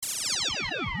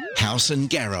House and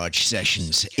Garage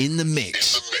Sessions in the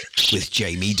mix with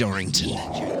Jamie Dorrington.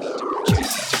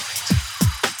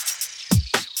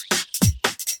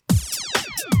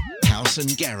 House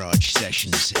and Garage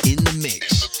Sessions in the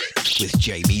mix with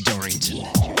Jamie Dorrington.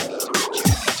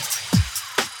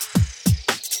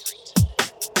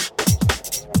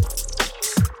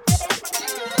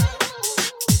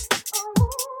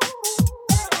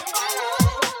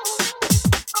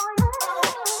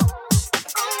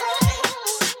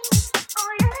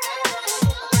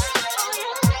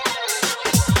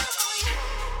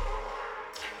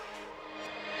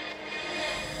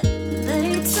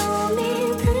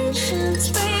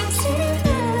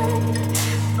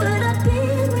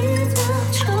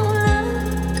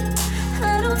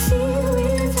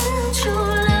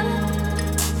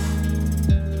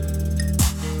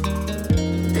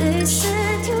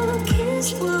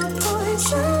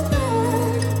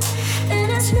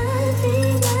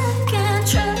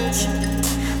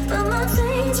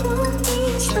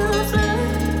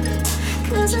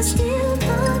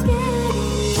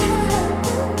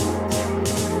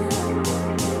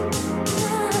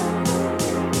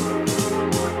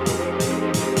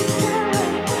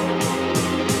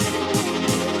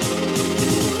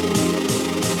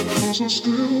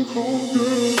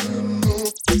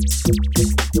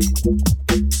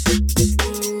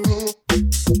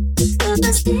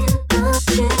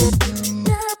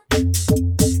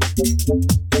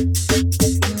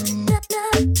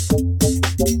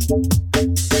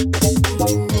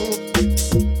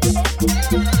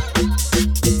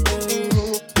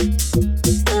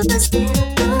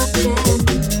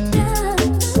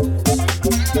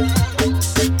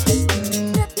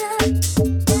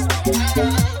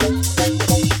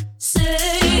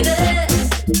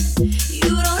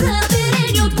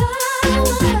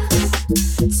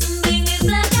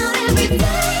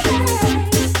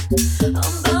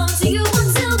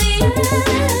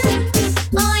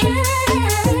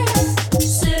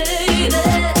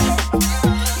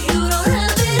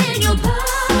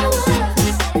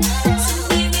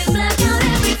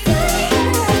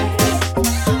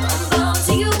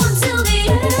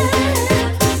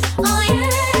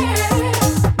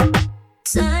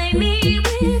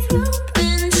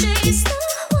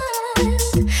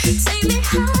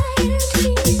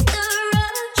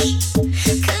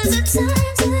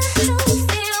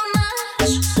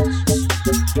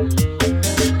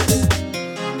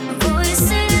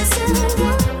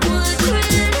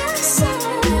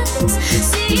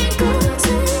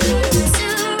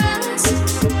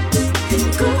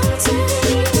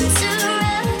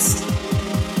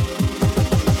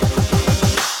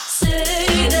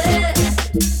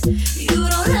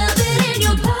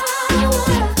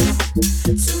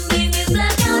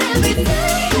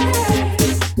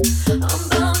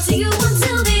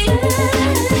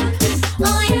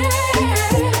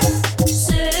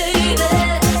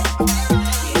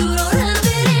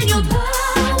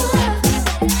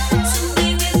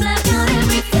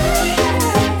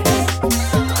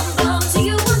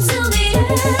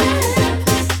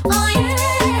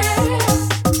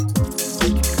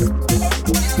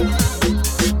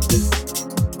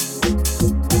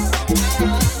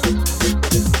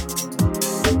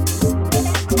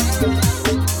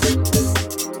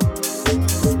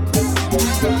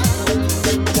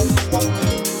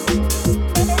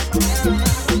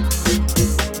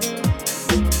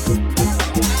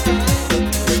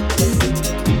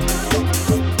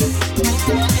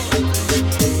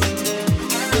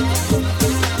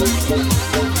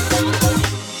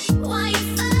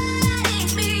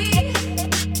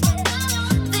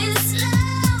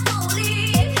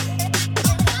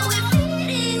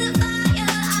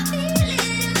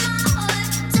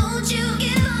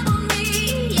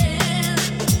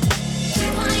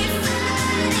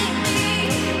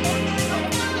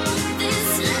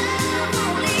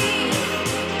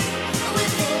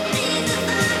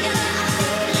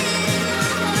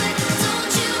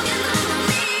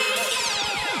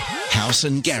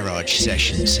 And Garage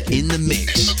Sessions in the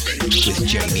mix with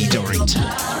Jamie Dorrington.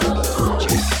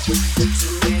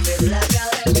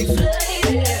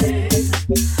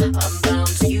 I'm bound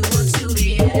to you until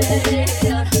the end.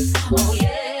 Oh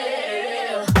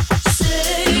yeah.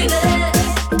 Say that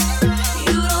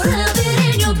you don't have it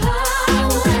in your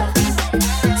power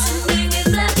to make me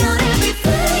black out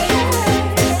everything.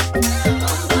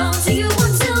 I'm bound to you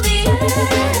until the end.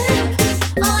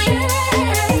 Oh yeah.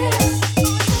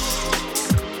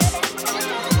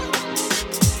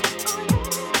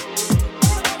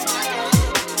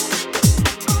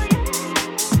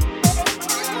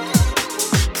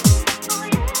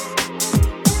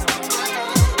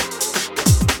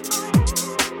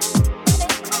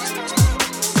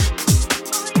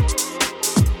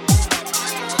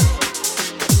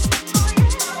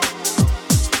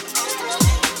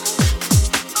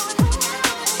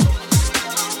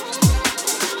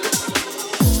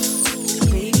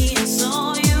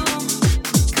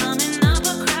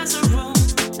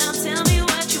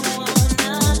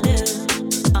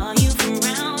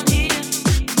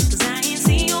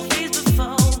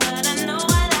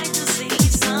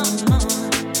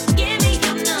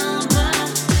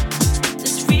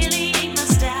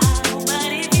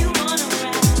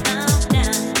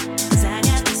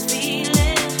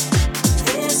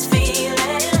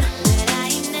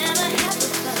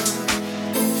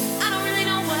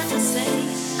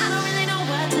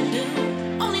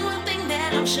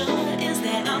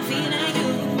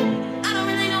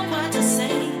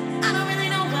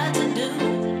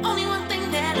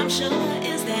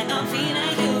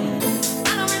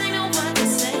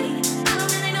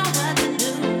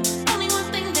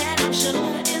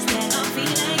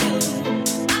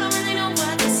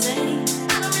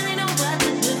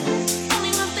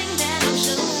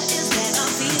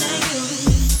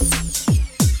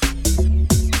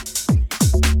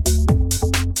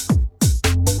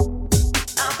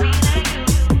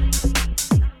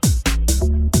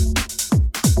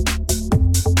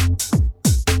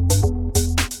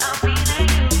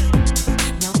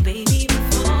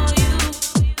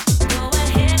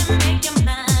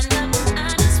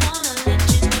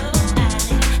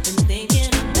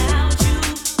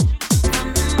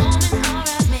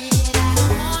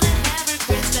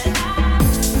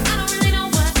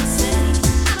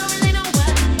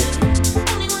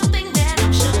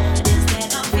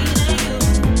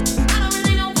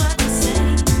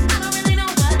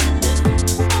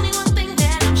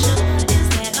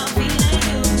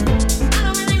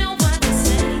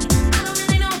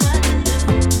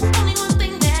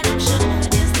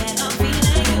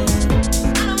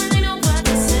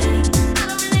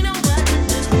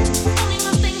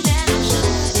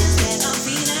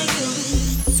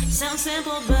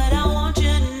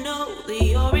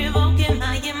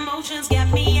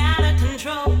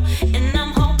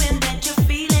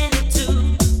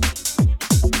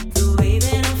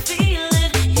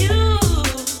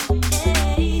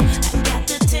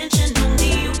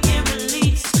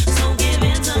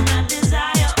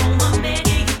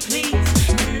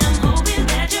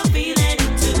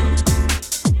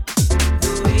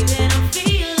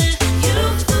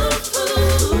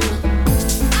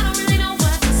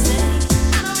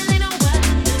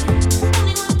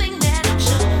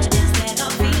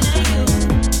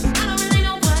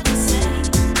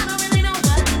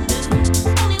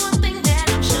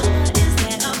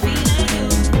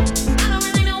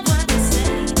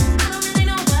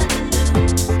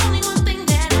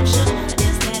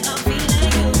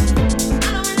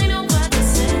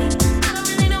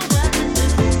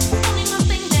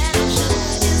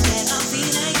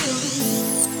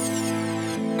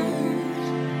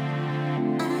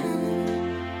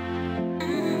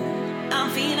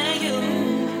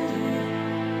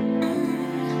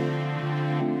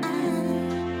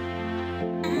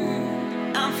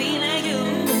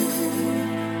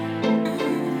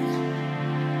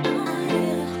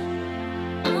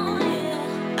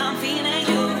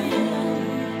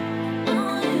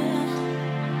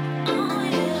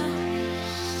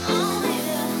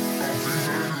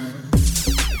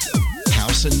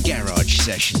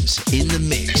 Sessions in the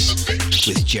mix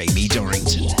with Jamie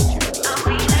Dorrington.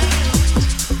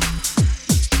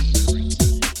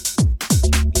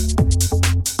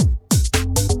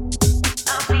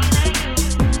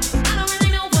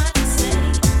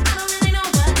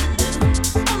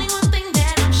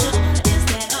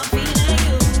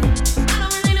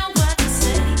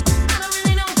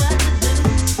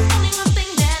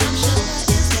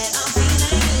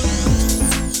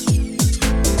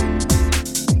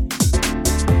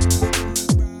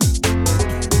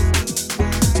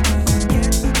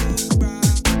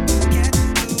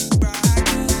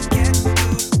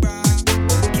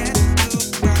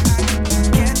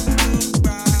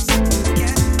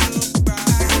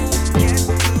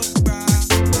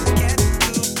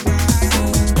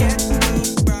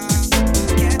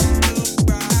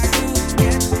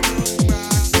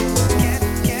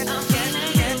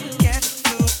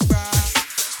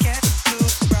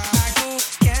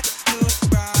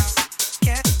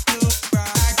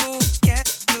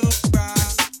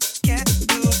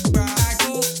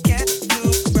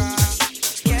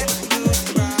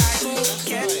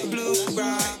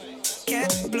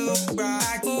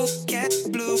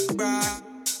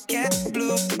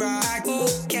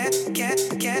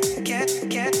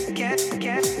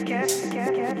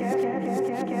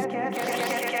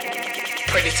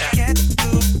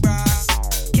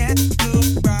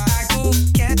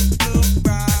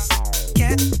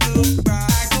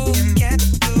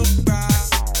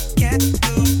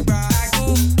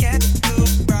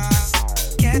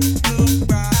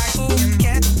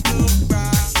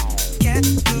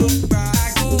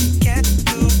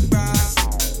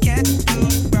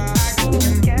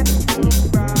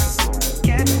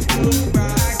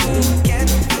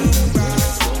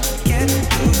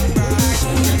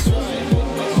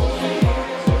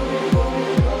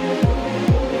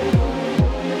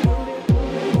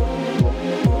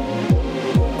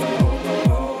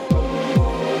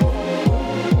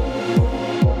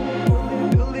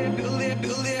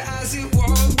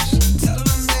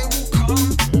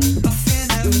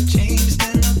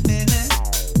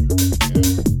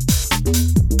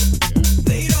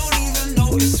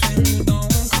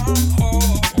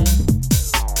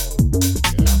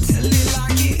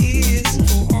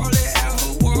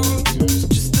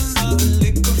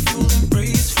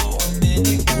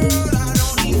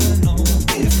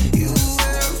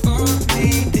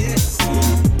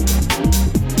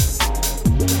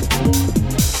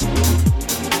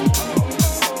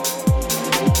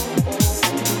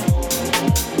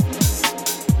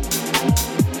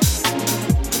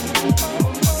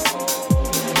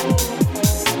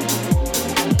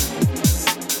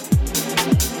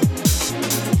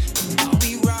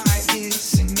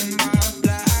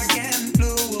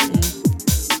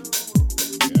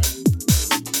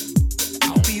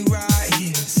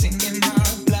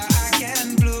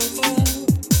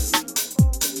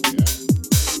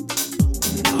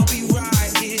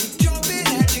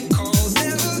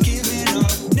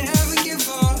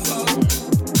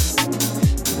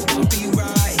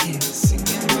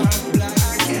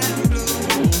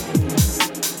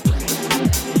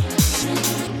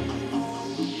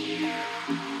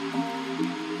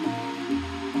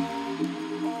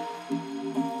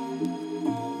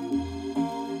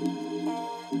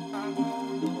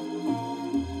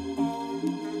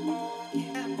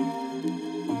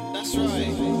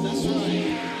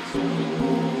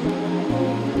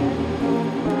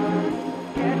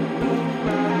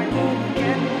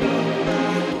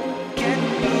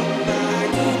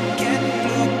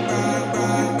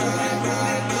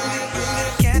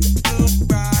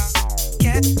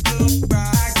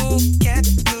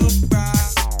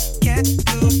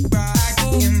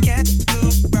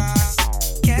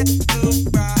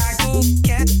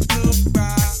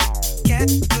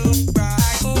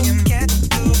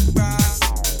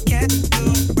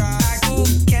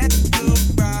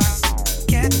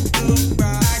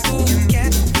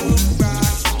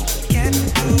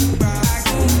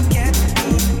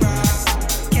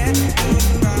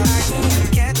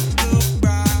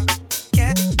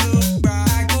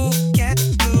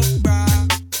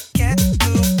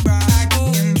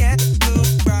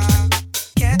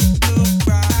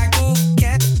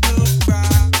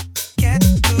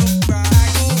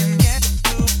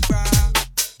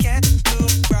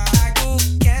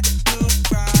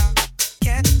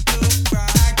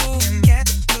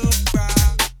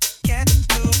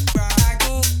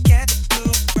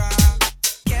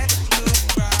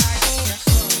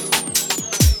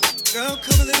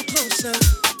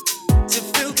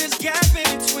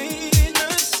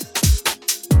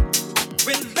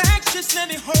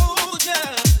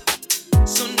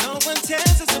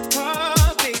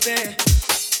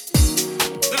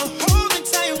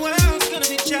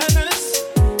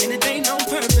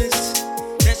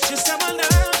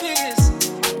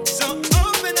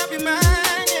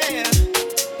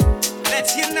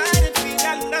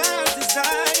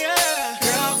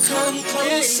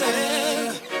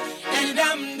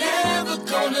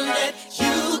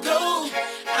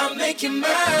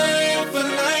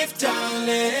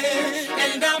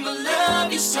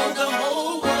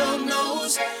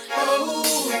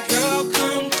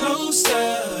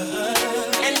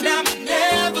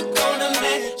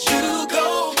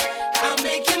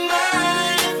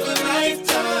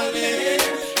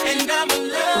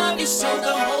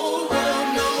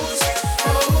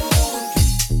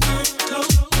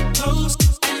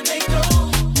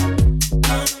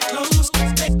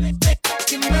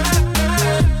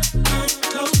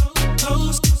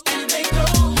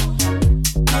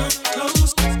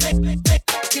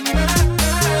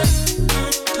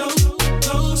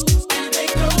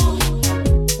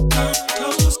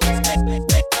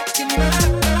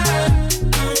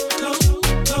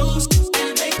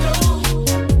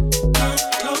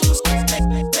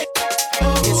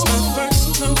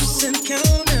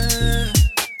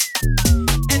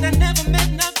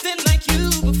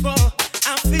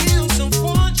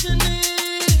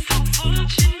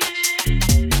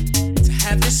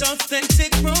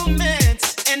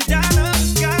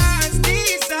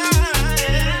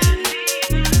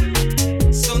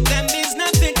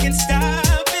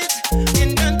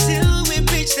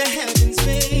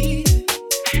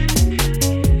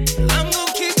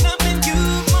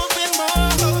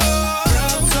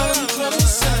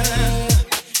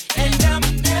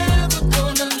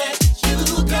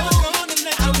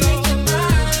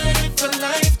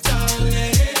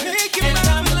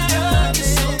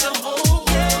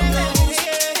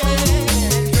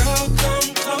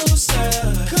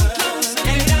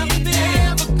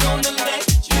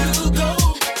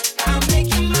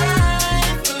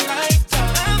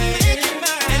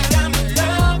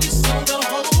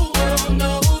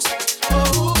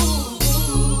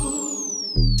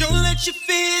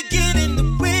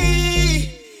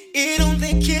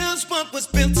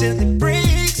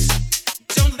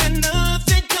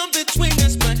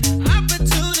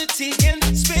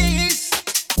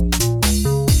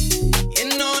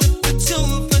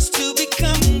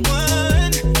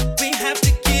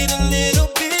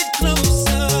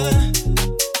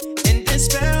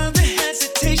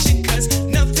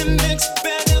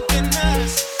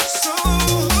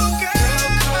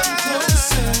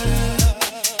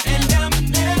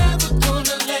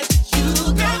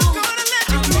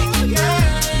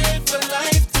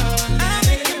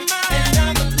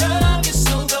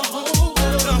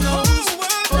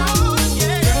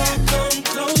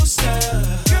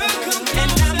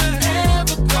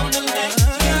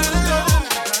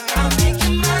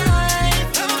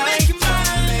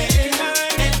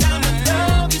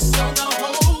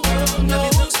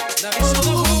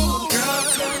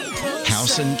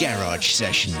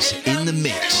 Sessions in the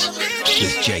mix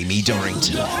with Jamie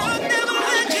Dorrington.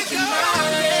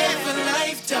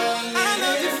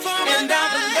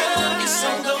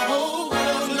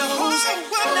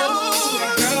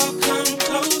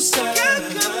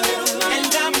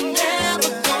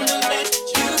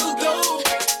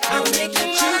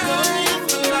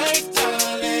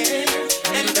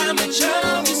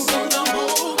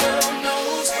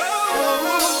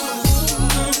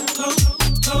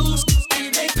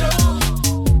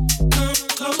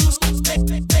 Come close,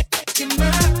 make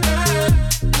my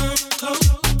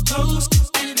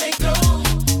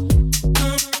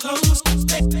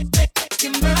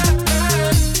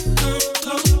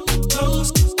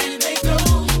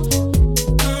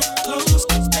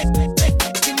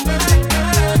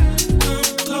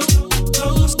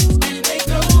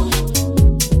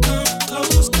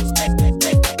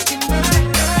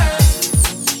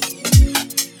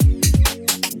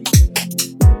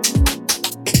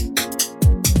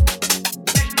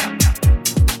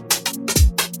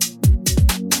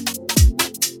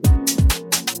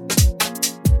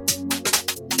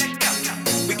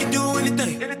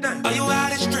anything. Are you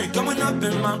out of strength? Going up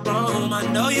in my room. I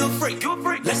know you're free.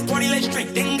 Let's party, let's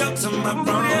drink, then go to my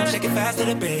room. Shake it fast to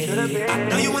the bed. I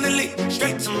know you wanna leave.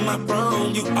 Straight to my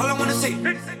room. You all I wanna see.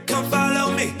 Come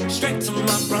follow me. Straight to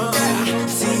my room. I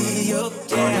see you,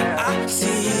 yeah. I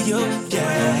see you,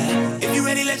 yeah. If you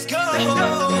ready, let's go.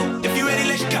 If you ready,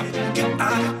 let's go.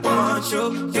 I want you,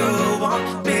 you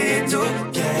want me too,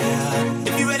 yeah.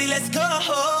 If you ready, let's go.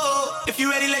 If you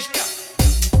ready, let's go.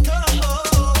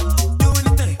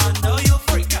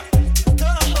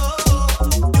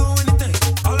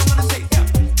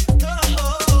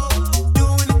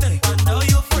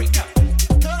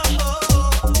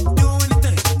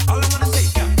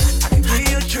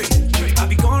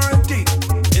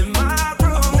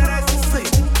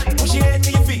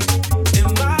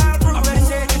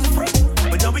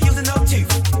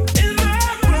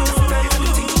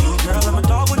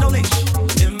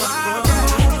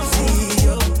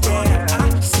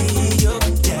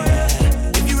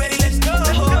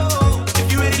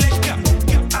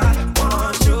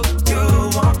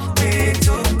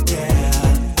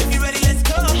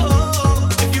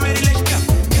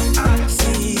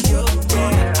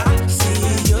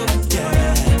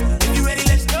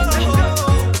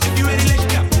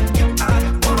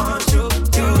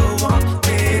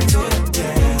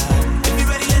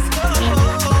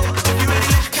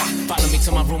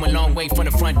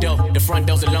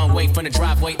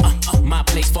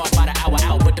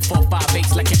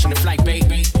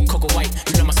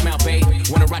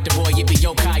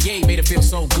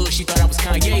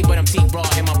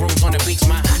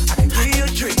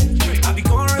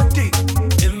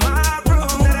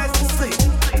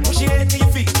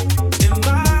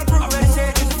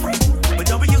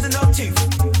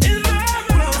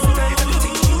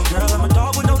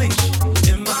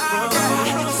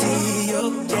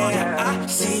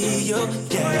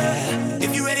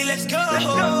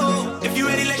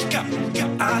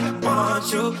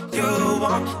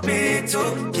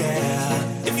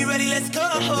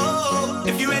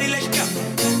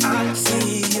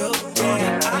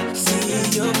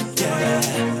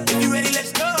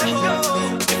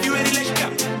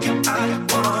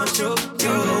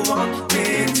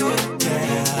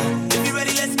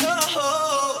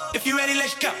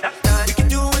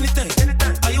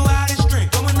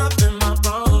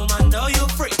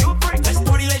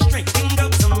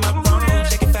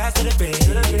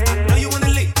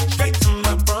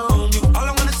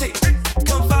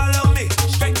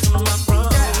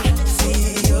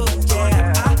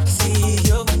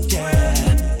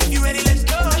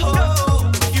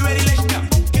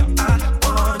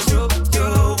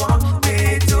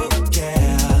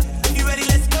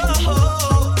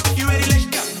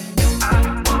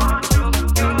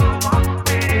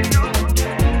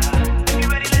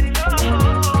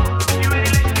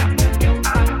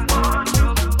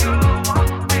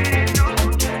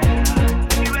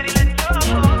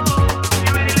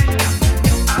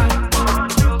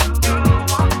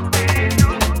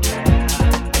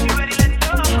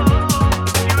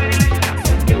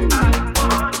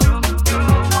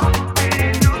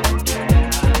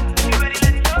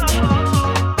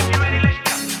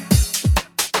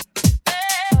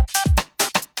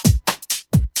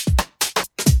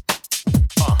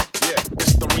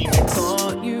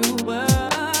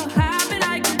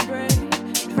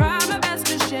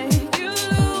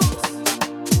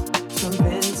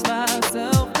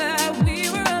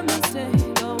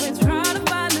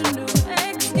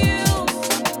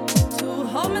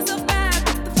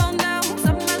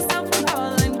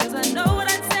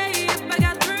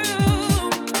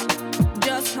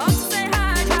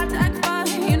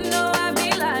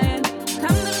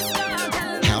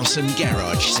 And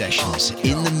garage sessions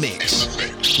in the mix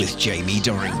with Jamie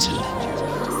Dorrington.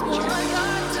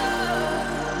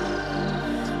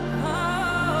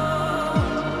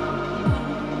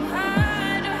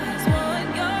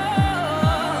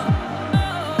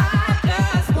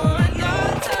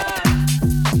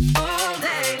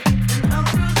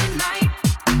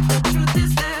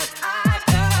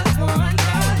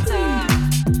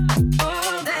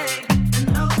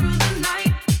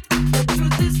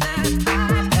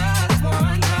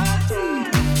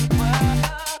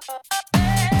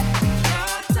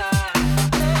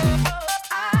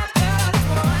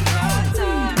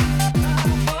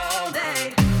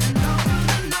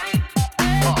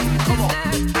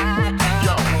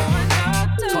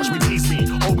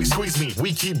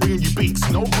 keep bringing you beats,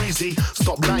 no breezy.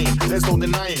 Stop lying, there's no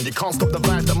denying. You can't stop the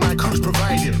vibe that my crew's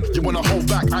providing. You wanna hold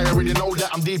back, I already know that.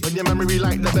 I'm deep in your memory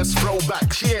like the best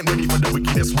throwback. She ain't ready for the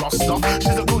wickedest roster.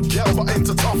 She's a good girl, but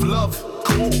into tough love.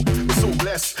 Cool, it's all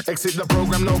blessed. Exit the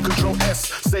program, no control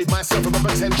S. Save myself from a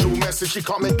potential mess. If she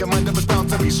can't make a mind up, it's bound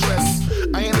to be stressed.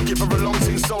 I ain't looking for a long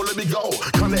thing, so let me go.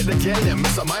 Can't let the girl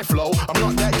mess up my flow. I'm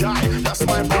not that guy, that's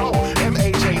my bro.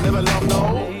 MHA, never love,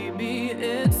 no. Maybe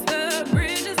it's the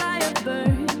bridges I have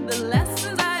burned, the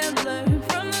lessons I have learned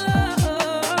from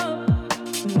love.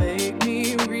 Make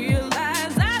me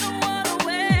realize I don't wanna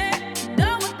wait.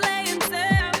 Done with playing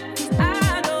safe, 'cause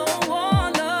I don't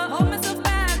wanna hold myself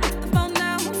back. Put the phone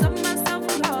down, stop myself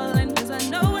from calling, 'cause I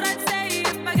know what I'd say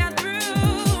if I got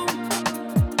through.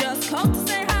 Just called to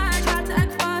say hi, tried to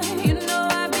act fine, you know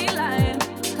I'd be lying.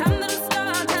 Time to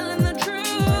start telling the truth.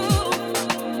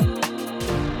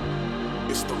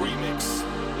 It's the remix.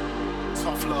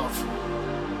 Tough love.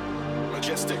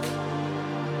 Majestic.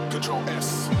 Control S.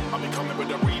 I'll be coming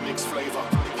with a remix flavor.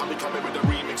 I'll be coming with a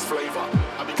remix flavor.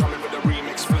 I'll be coming with a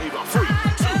remix flavor. 3,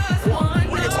 2, 1,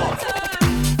 bring it on.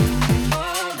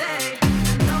 All day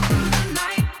and all through the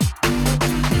night. The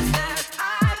truth is that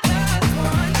I just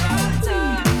want your touch.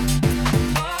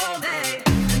 All day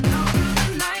and all through the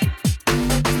night.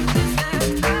 The truth is that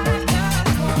I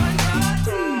just want your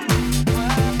touch.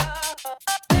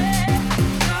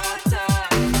 Your touch.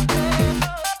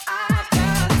 I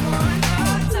just want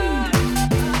your touch.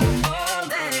 All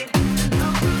day and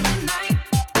all through the night.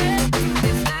 The truth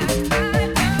is that I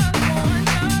just want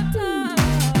your touch.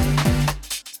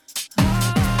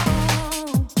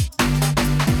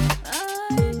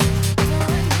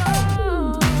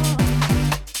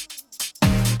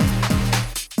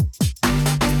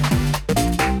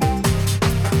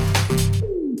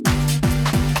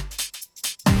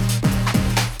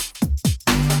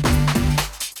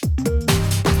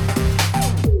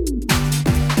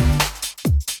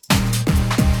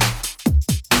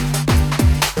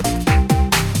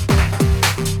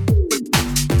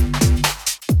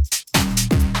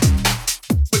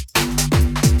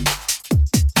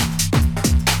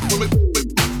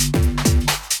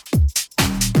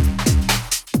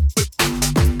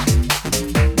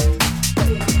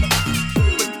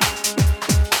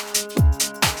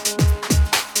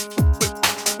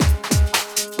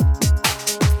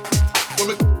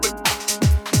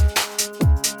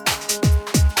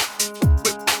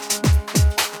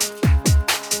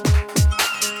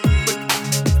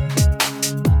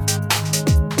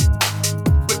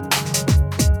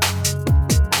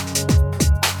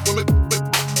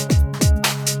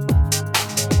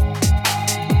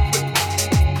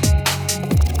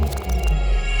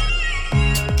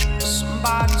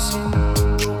 Somebody said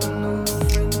you're a new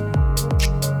friend.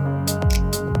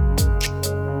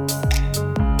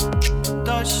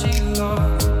 Does she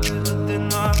love you better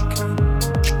than I can?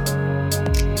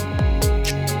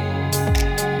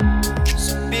 It's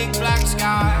a big black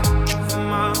sky over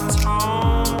my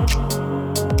town.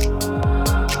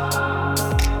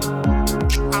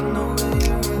 I know where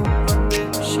you're at,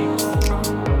 where she's from.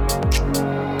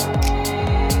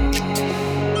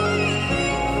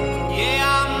 Yeah,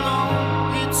 I know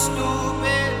it's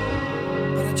stupid,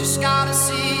 but I just gotta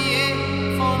see it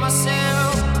for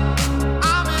myself.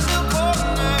 I'm in the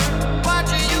corner, watching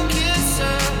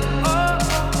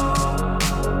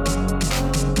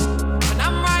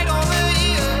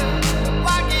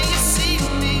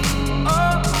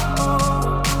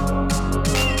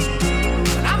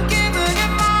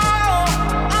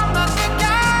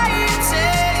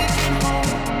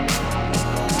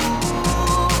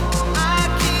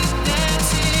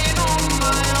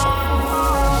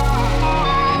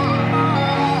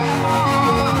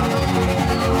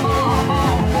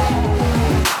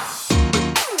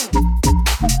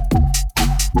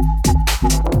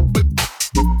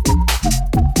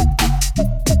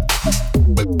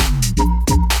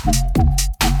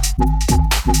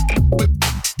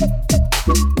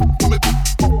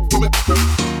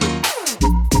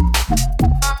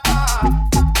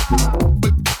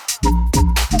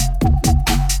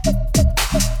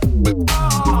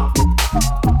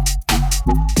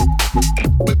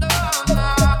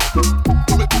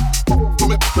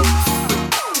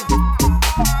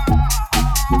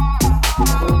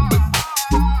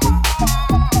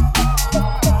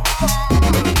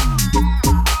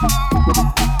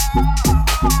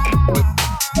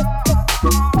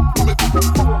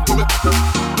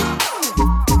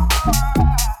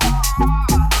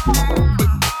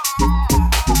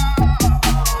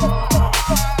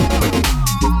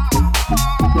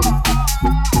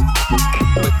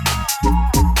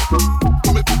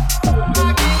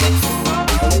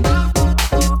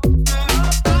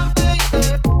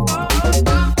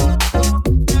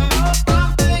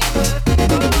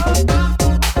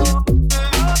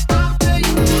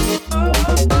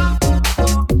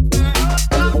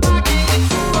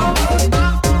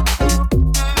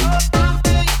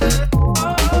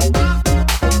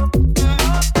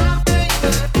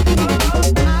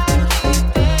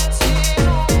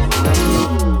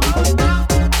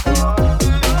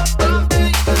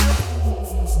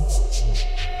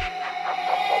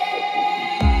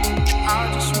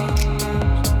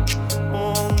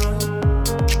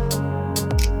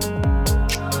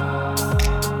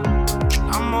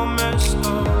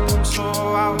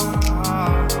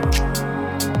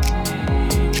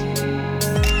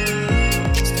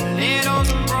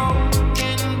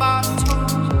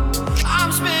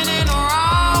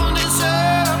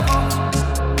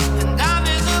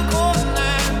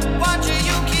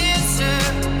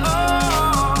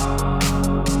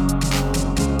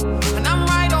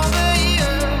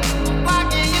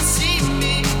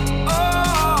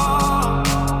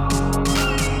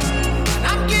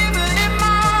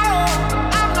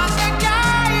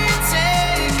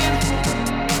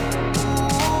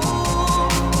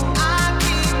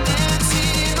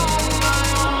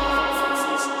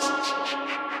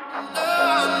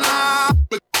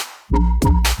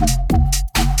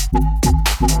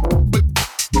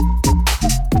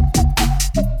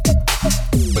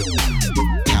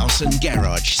House and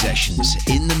Garage Sessions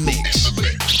in the mix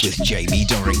with Jamie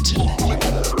Dorrington.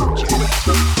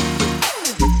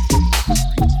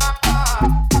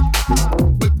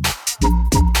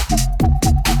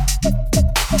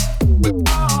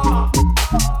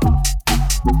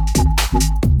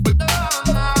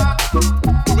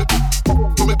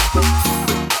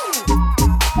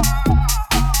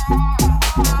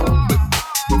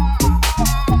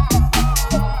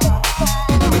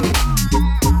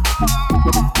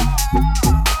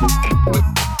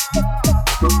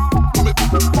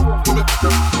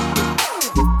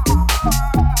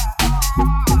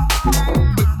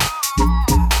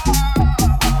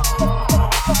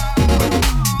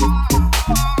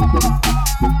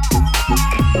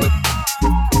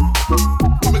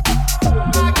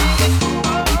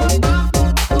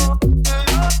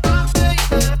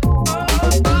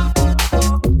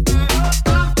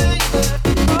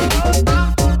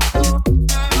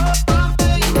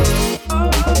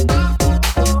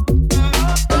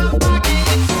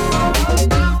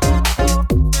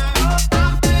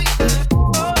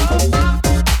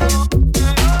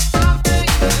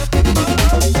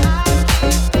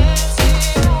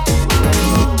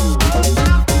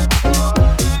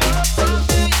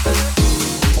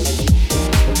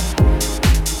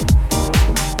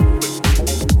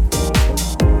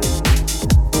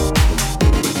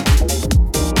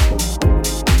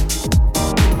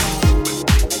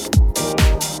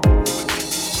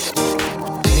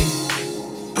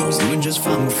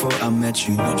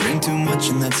 You. I drink too much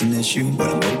and that's an issue, but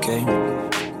I'm okay.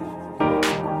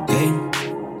 Hey,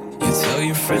 you tell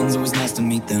your friends it was nice to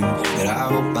meet them, but I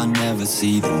hope I never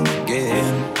see them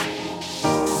again.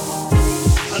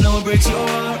 I know it breaks your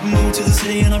heart. Moved to the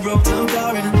city and I broke down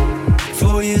crying.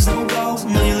 4 years, no calls.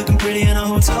 Now you're looking pretty in a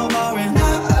hotel bar, and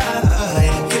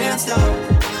I can't stop.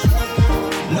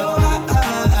 No,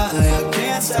 I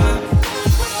can't stop.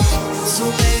 So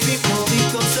baby, pull me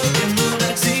closer in the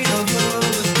backseat of your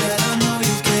Rover that I know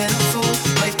you can't afford.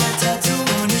 Like that tattoo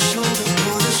on your shoulder,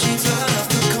 pull the sheets right off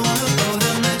the corner of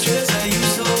the mattress that you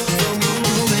stole from your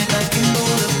roommate back in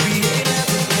Boulder. We ain't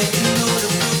ever getting older.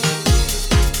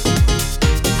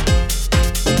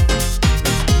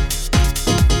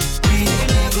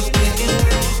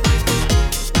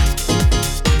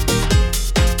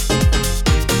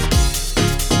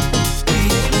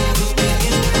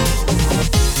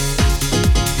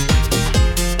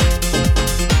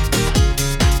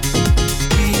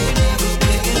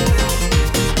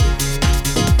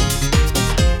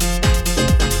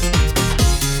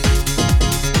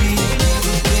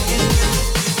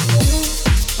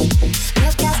 We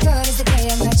ain't ever getting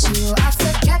older.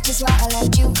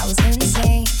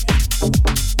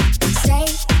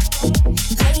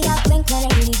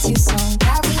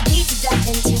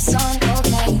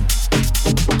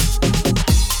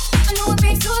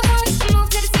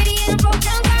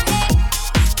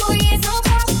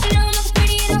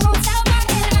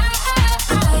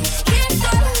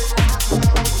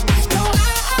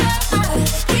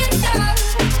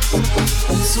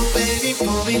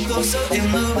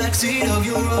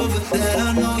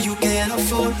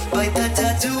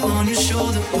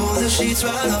 Sheets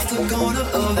right off the corner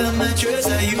of the mattress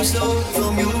that you stole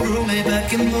from your roommate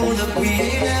back in Boulder. We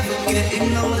ain't ever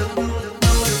getting older.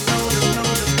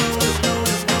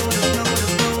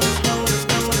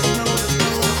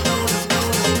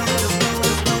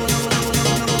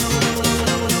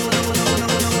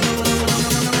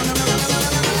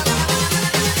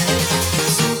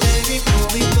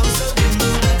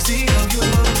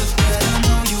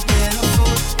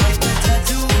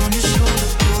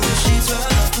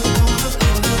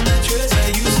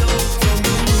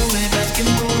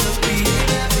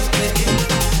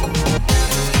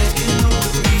 Getting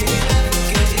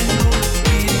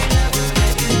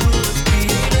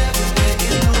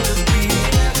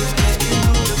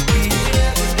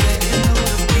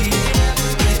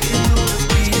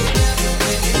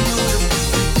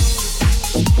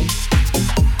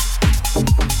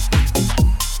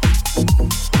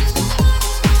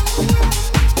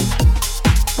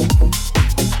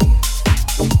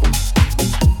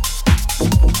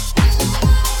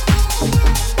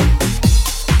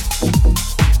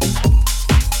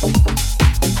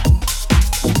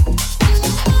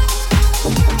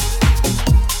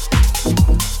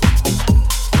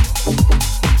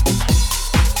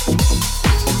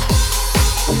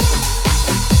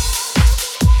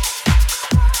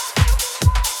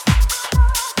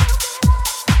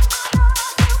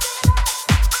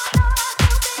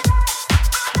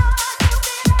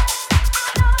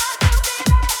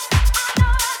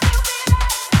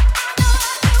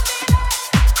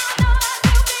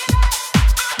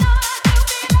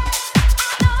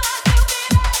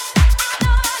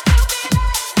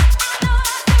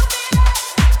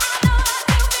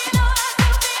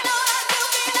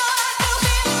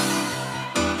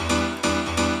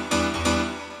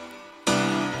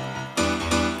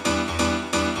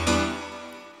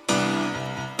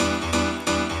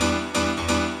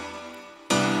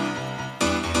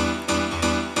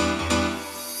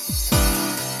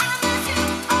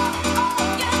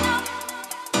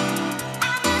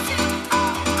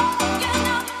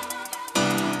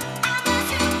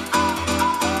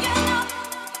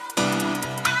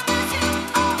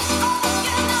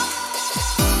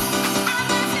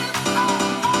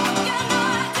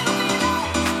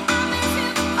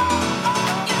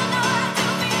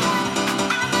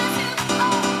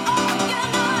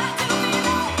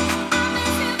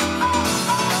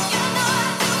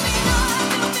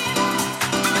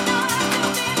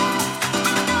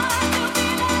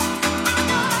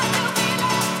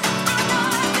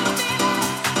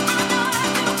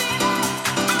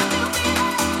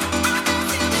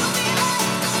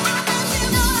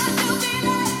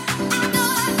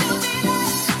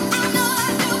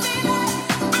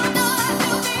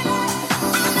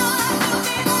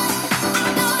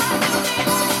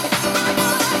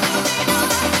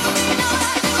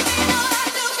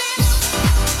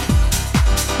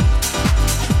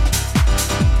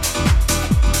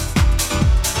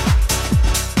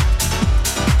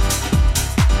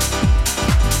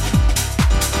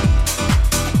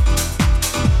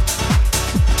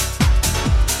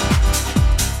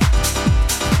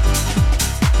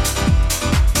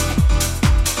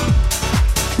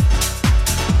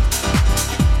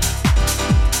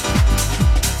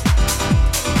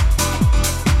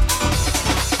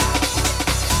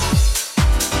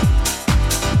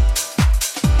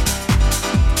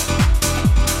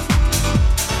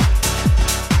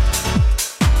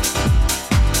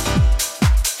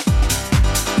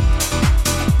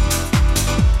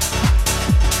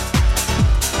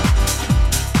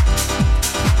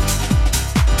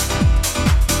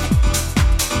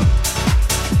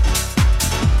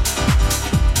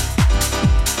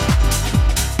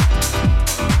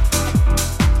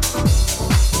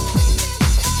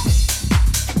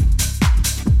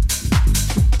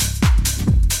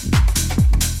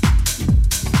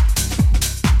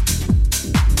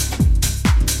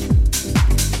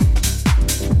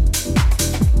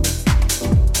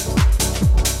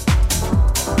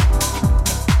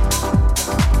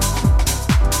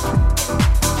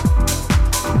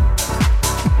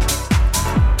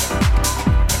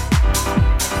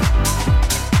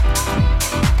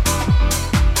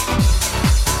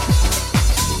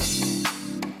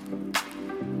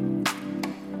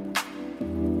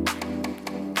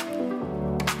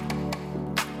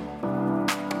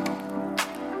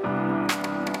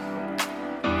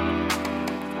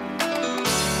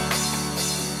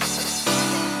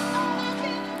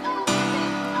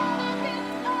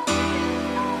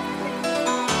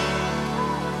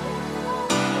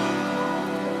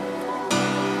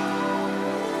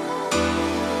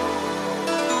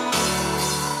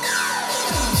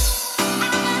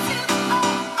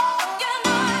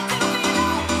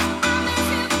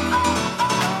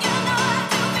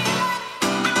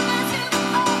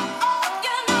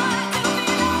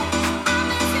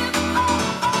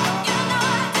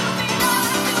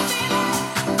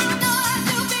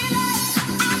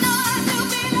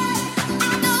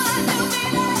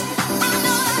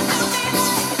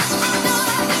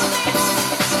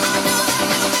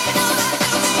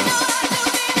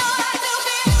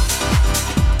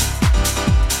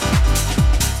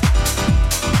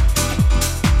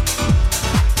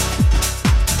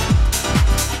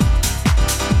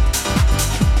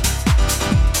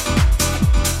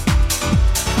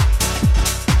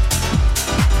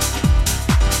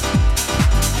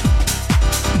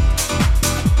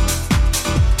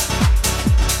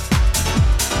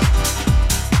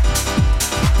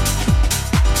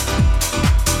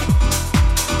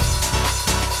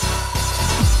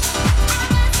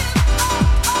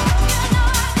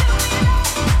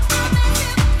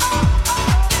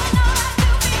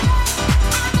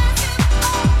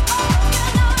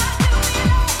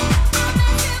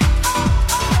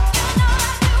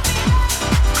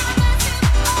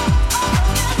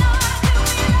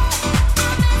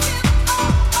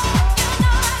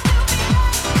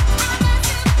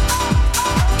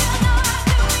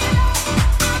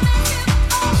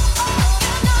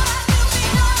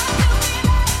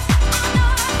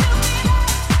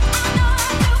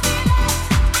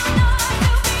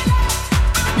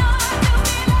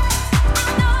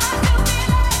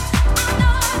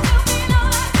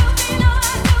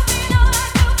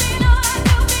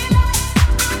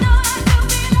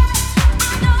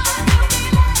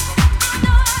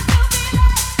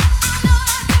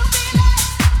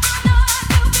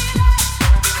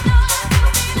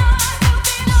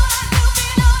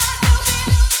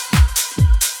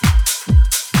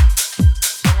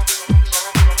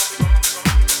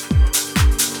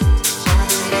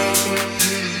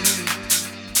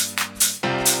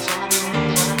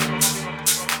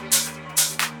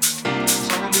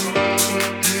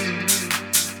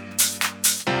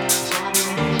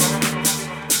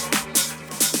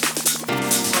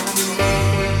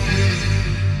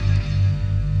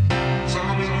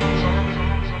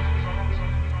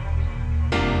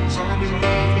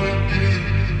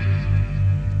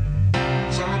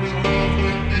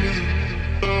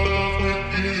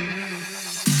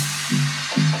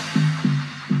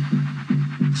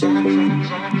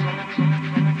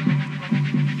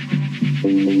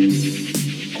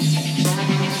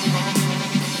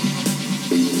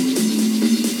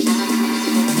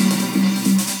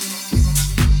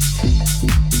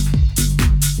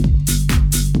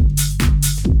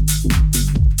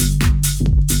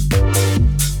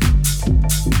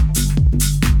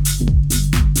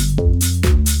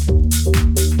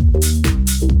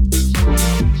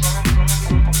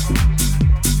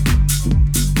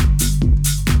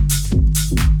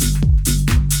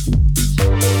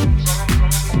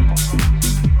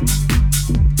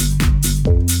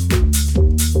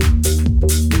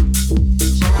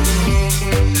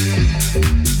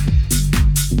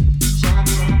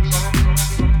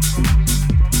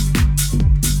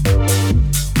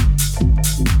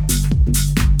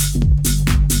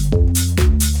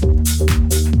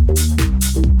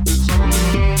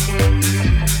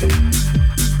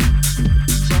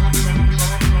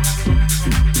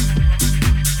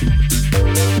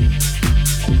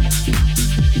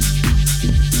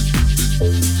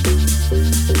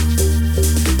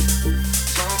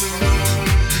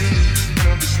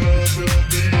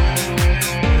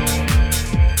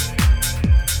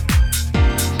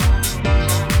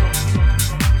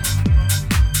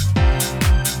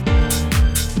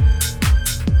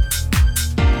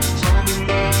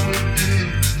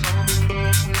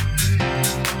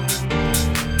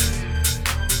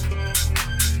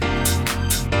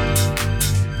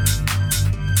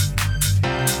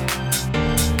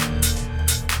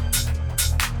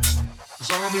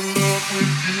House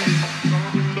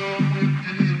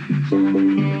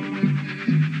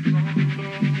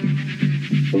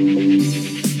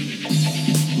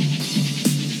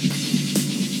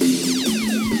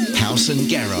and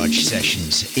Garage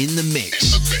Sessions in the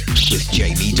mix with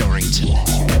Jamie Dorrington.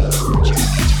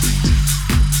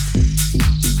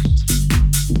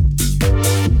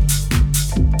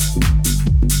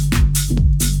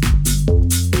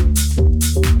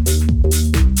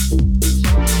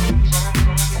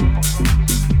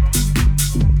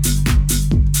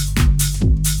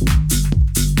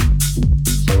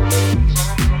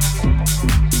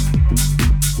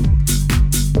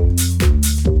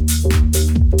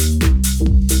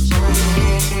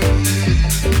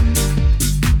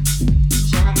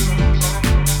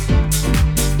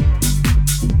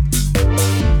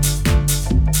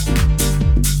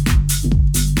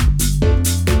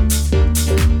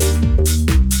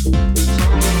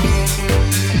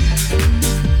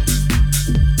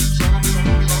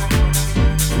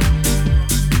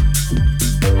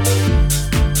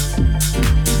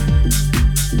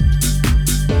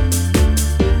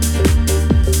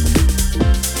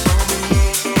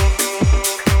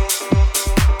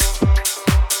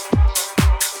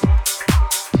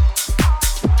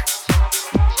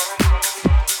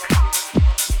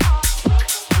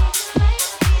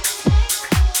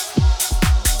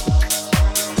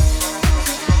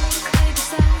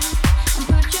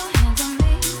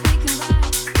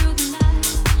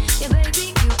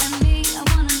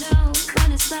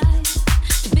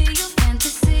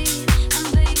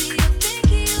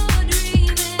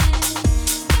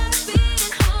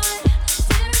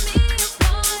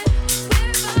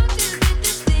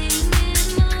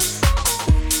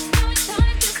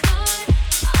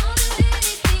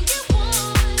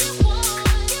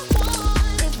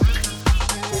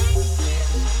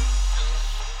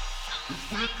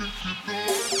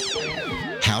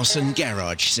 House and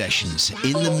Garage Sessions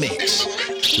in the mix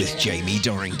with Jamie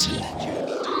Dorrington.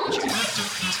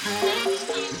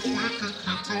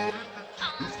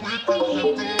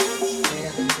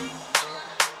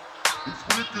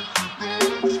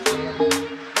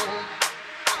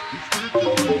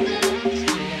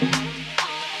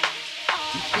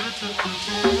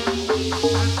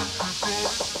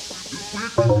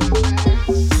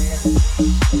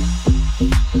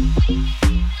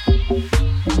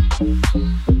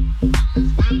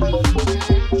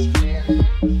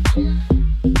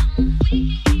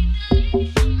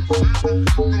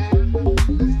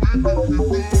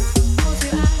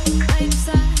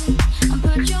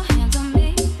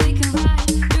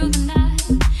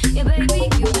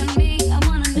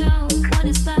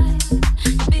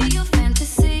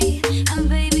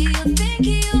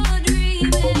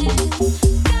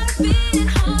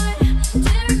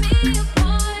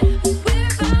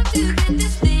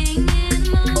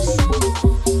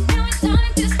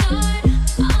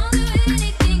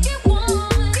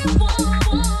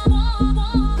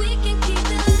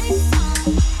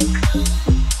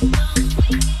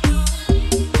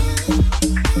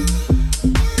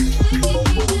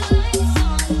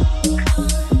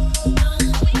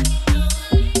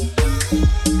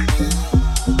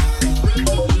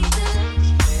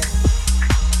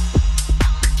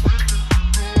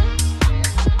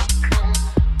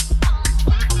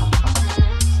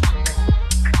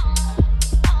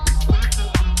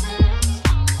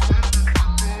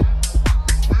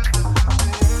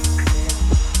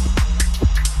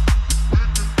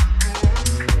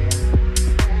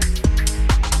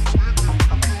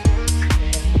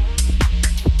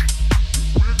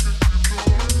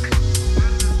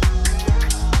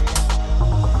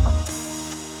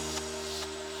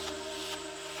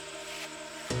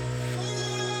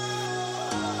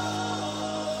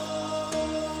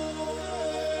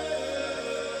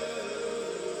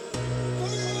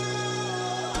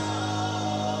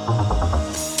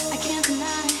 I can't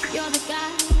deny you're the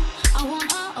guy I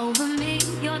want all over me.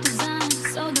 Your design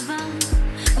so divine,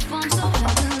 a form so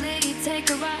heavenly. Take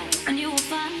a ride and you will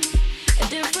find a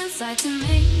different side to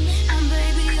me. And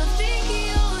baby, you're thinking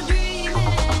you're dreaming.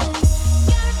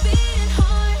 Got a beating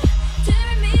heart,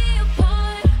 tearing me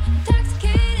apart.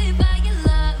 Intoxicated by your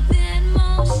love and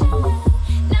motion.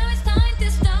 Now it's time to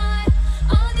start.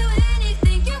 I'll do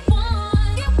anything you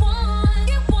want, you want,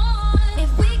 you want.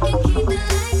 If we can keep the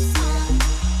lights on.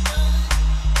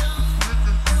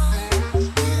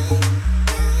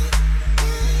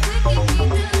 We can keep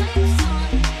the lights on.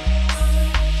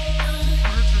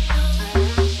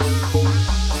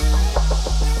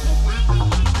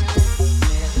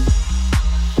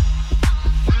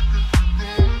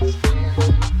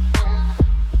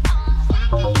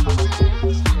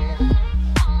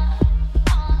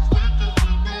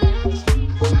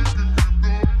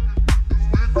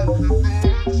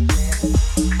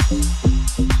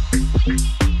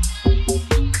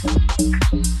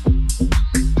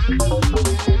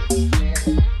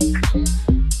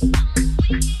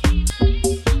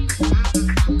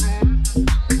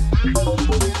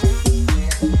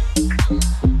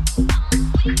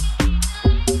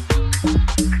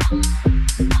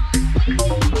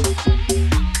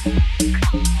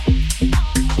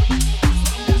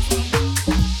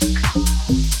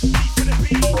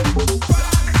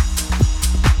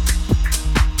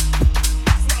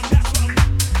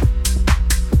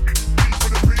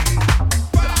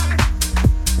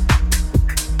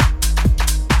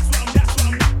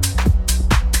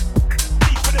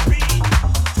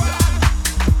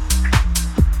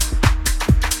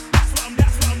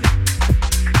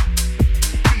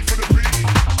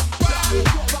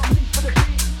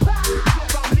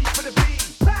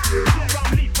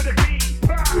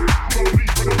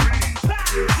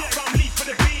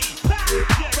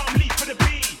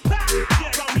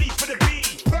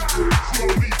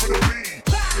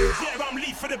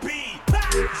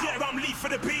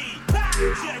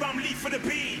 Yeah, I'm lead for the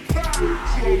beat. Yeah,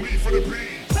 I'm lead for the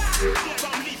beat. Yeah,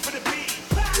 I'm lead for the beat.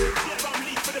 Yeah, I'm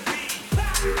lead for the beat.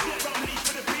 Yeah, I'm lead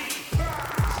for the beat.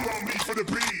 Yeah, I'm lead for the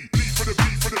beat. Lead for the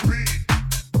beat for the beat.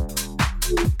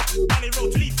 Alley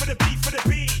road, lead for the beat for the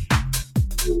beat.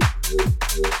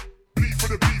 Lead for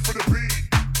the beat for the beat.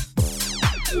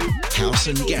 House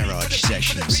and Garage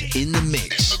Sessions in the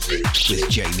mix with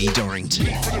Jamie Dorrington.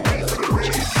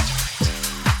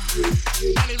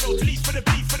 Alley road, lead for the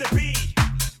beat for the beat.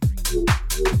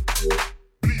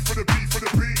 Lead for the beat for the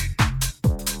beat.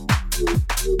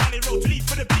 Alley road, lead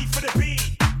for the beat for the beat.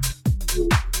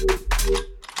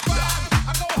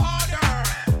 I go harder,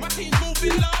 my team's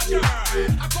moving larger.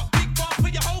 I got big balls for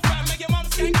your whole fam, make your mum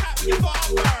skank out with your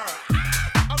father.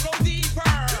 I go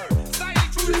deeper,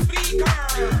 sliding through the speaker.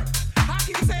 How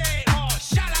can you say, oh,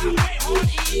 shut up, wait, hold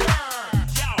either.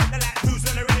 Yo, the last who's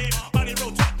on the rhythm, Alley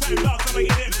road, top crime dogs, I'ma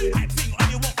get him. Acting on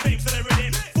you want fame, so they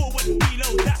rhythm. Forward,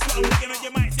 reload, that's what I'm looking at.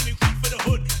 You might see me creep for the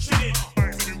hood, shit it.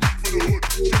 Might see me creep for the hood,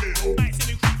 shit it. Might see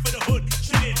me creep for the hood,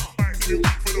 shit it. Might see me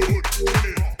creep for the hood, shit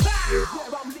it. Yeah,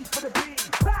 I'm lead for the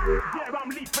beat. Yeah, I'm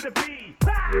lead for the beat.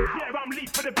 Yeah, I'm lead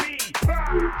for the beat. Yeah,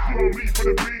 I'm lead for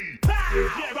the beat.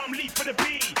 Yeah, I'm lead for the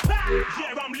beat.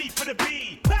 Yeah, I'm lead for the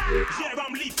beat. Yeah,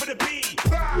 I'm lead for the beat.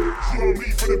 Yeah,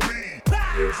 I'm lead for the beat.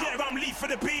 Yeah, I'm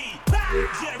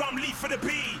lead for the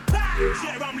beat.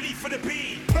 Yeah, I'm lead for the beat. Yeah, I'm lead for the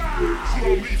beat. Yeah,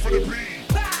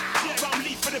 I'm lead for the beat. Yeah, I'm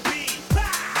lead for the beat.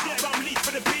 Yeah, I'm lead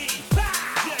for the beat.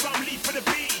 Yeah, I'm lead for the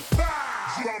beat.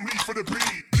 Yeah, I'm lead for the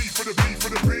beat. Lead for the beat for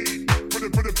the beat. For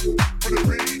the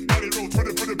beat. Alley road for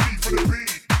the beat for the beat.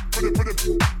 For the beat.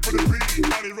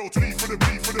 Alley road lead for the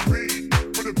beat for the beat.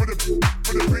 For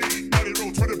the beat. Alley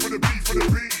road for the beat for the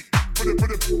beat. For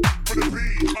the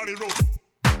beat. Alley road.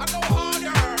 I go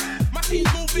harder, my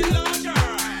team's moving larger.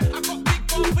 I got big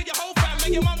balls for your whole fam,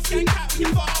 make your mum skank out with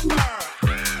your father.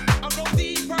 I go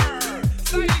deeper,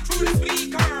 sliding through the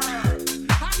speaker.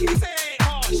 How can you say,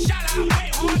 oh, shut up,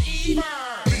 wait, hold either.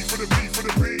 Beat for the beat for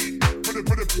the beat. For the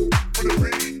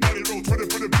beat. Alley road for the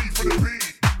beat for the beat.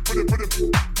 For the beat.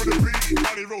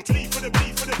 Alley road lead for the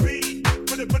beat for the beat.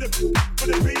 For the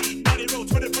beat. Alley road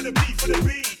for the beat for the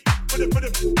beat. For the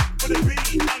beat.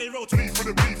 Alley road lead for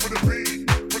the beat for the beat.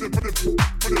 For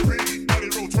the beat. Alley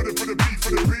road for the beat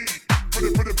for the beat. For the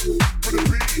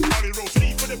beat. Alley road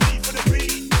lead for the beat for the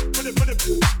beat.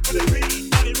 For the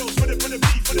beat. Alley road for the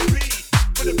beat for the beat.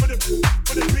 For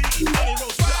the beat. Alley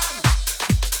road.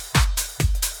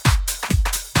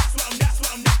 That's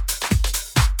what I'm.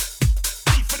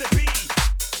 Lead for the beat.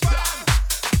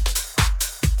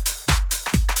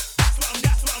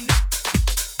 That's what I'm.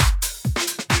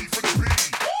 Lead for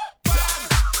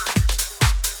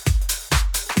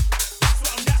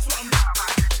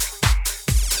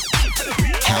the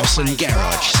beat. House and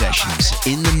Garage Sessions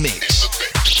in the mix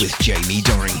with Jamie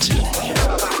Dorrington.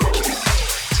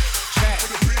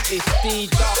 It's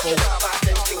D-Double.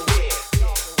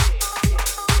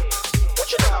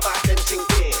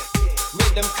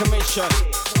 Rhythm Commission.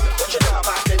 What you know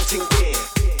about them ting there?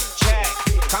 Check.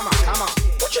 Come on.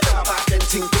 What you know about them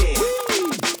ting there?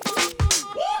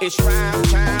 It's round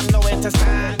time, nowhere to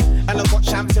stand. And I've got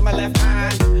champs in my left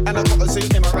hand, and I've got a zoo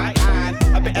in my right hand.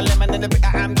 A bit of lemon and a bit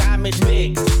of am damage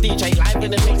mix. DJ live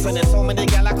in the mix, and there's so many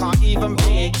gal I can't even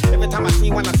pick. Every time I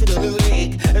see one, I see the little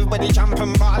lick. Everybody jump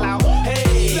and ball out.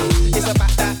 Hey, it's about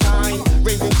that time.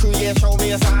 Raving crew, yeah, show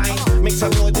me a sign. Make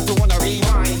some noise if you wanna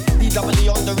rewind. D-double-E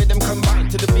on the rhythm combined.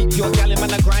 To the beat, pure gal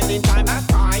man a grinding time. That's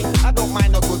fine. I don't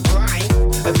mind a good grind,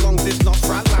 as long as it's not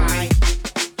front line.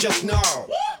 Just know.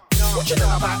 What you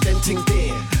know about them things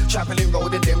there? Traveling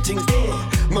road and them things there.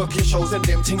 Murky shows and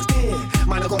them things there.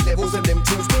 Man, I got levels and them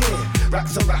things there.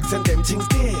 Racks and them things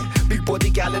there. Big body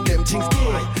gal and them things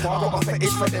there. I got a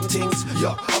fetish for them things.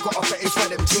 Yeah, I got a fetish for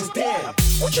them things there.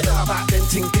 What you know about them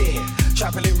things there?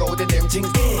 Traveling road and them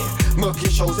things there. Murky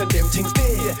shows and them things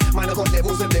there. Man, I got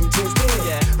levels and them things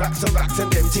there. Racks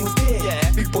and them things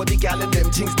there. Big body gal and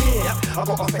them things there. I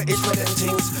got a fetish for them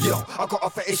things. Yeah, I got a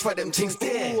fetish for them things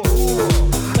there.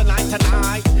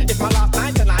 Tonight, it's my last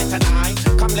night tonight.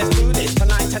 Come, let's do this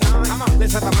tonight. Come on,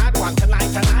 let's have a mad one tonight.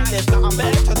 There's nothing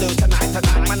better to do tonight.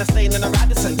 Man, I'm staying in the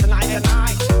Radisson tonight.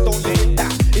 Don't you hit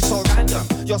that? It's so random.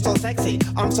 You're so sexy,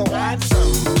 I'm so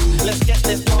handsome. Let's get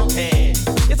this poppin'.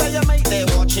 Is that your mate there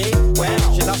watching?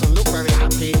 Well, she doesn't look very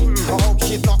happy. I hope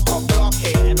she's not caught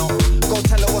blocking. Go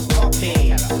tell her what's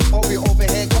poppin'. Or we over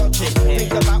here watching.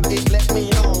 Think about it, let me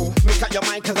know. Make up your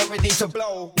mind, cause I'm ready to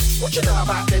blow. What you know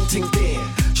about them things there?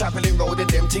 Traveling road and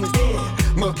them things there.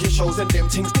 Murky shows and them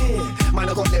things there. Man,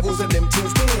 I got levels and them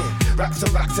things there.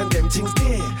 racks and them things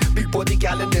there. Big body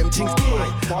gal and them things there.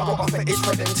 I got a fetish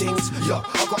for them things. Yo,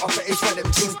 I got a fetish for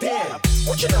them things there.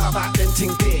 What you know about them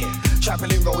things there?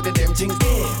 Traveling road and them things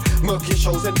there. Murky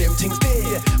shows and them things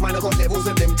there. Man, I got levels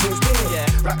and them things there.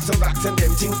 Racks and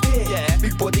them things there.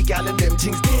 Big body gal and them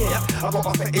things there. I got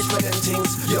a fetish for them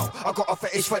things. Yo, I got a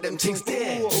fetish for them things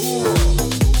there.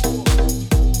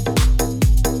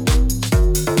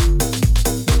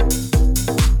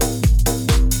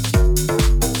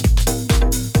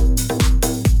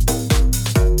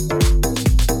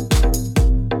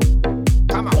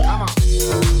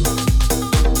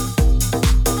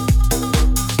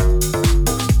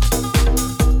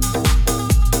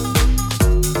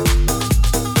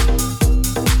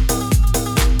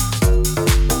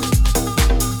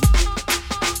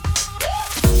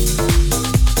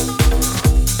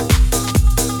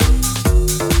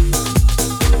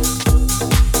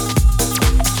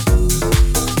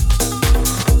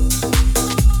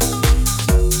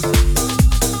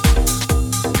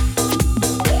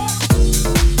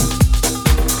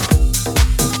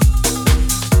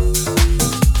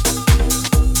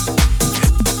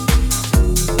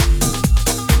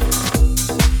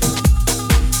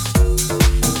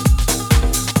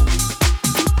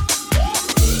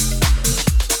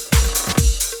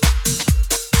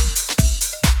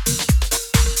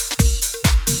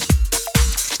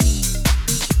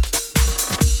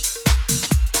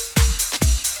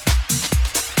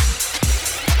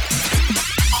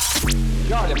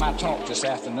 This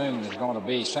afternoon is going to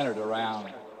be centered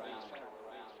around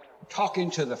talking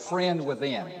to the friend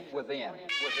within.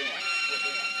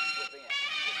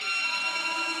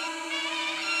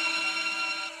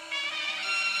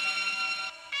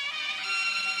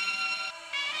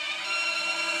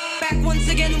 Back once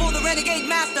again for the renegade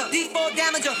master. D4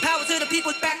 damager, power to the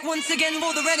people. Back once again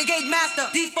for the renegade master.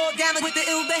 D4 damage with the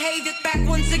ill behavior. Back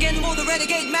once again for the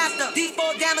renegade master.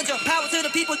 D4 damager, power to the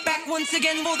people. Back once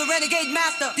again for the renegade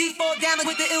master. D4 damage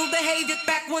with the ill behavior.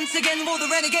 Back once again for the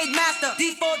renegade master.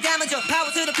 D4 damager, power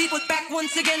to the people. Back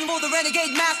once again for the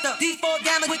renegade master. D4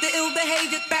 damage with the ill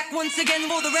behavior. Back once again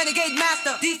for the renegade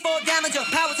master. D4 damager,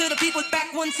 power to the people.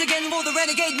 Back once again for the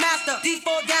renegade master.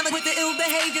 D4 damage with the ill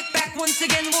behavior. Back once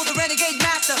again for the renegade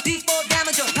master. D4 damager, power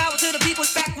to the people. Back once again for the renegade master.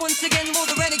 D4 damage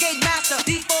with the ill behavior.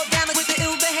 Back once again for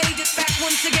the renegade master.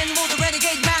 D4 damager, power to the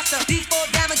people. Back once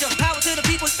again for the renegade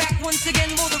master. D4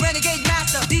 damage with the ill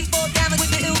behavior. Back once again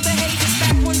for the renegade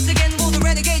master. D4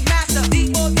 damager, power to the people.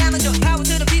 Back once again for the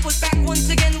renegade master.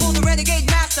 D4 damage with the ill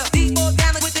behavior. Back once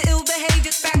again for the renegade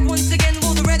master. D4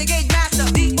 damager, power to the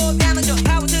people. Back once again for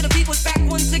the renegade master.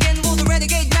 D4 damage with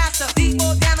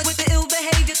the ill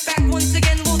behavior. Back once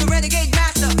again for the renegade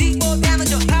master. D4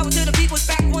 damager, power to the people.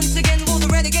 Back once again for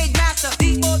the renegade master.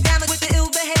 D4 damage with the ill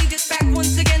behavior. Back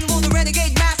once again for the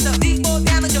renegade master. D4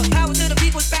 damager, power to the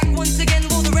people. Back once again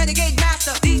for the renegade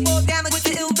master. D4 damage with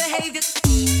the ill behavior.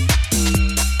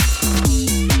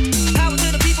 Power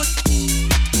to the people.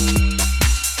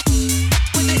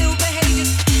 With the ill behavior.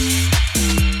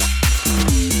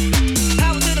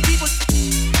 Power to the people.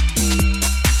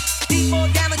 D4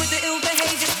 damage with the ill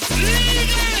behavior.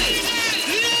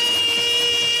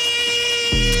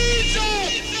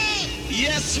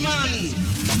 Yes, man.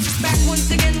 Back once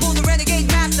again for the renegade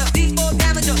master. D4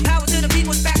 damager, power to the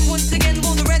people. Back once again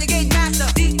for the renegade master.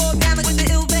 D4 damage with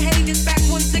the ill behavior. Back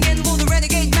once again for the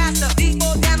renegade master.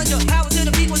 D4 damager, power to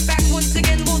the people. Back once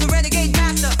again for the renegade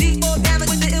master. D4 damage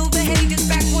with the ill behavior.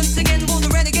 Back once again for the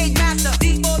renegade master.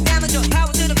 D4 damager,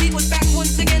 power to the people. Back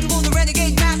once again for the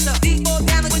renegade master. D4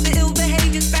 damage with the ill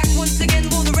behavior. Back once again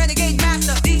for the renegade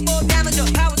master. D4 damager,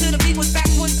 power to the people. Back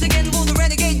once again for the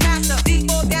renegade master.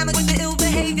 D4 damage with the ill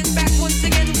behavior. Back once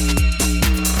again.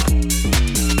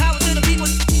 Power to the people.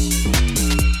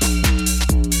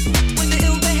 With the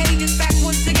ill behavior. Back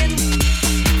once again.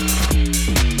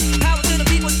 Power to the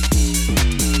people.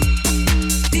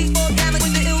 D4 damage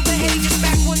with the ill behavior.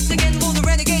 Back once again for the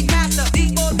renegade master.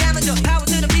 D4 damager. Power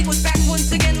to the people. Back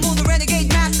once again for the renegade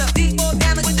master. D4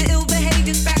 damage with the ill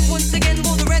behavior. Back once again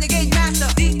for the renegade master.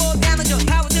 D4 damager.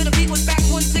 Power to the people. Back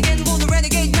once again for the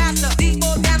renegade master.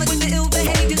 D4 damage with the ill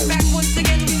behavior. Back once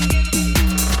again.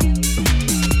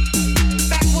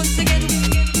 Back once again.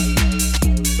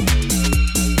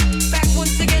 Back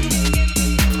once again.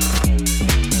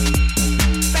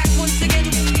 Back once again.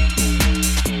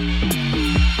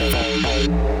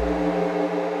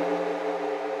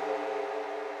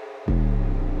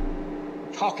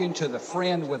 Talking to the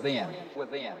friend within.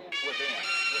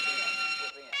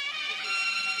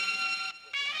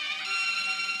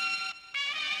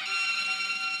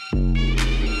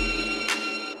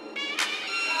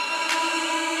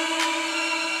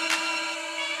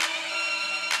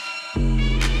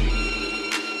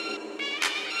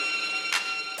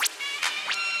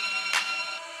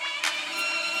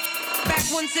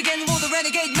 again for the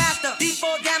renegade master.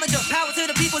 D4 damager, power to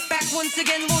the people's back once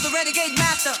again for the renegade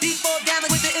master. D4 damage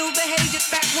with the ill behavior,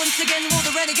 back once again for the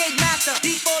renegade master.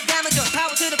 D4 damager,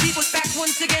 power to the people's back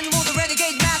once again for the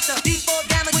renegade master. D4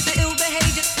 damage with the ill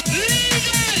behavior.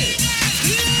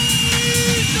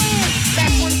 Back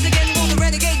once again for the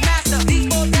renegade master.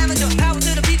 D4 damager, power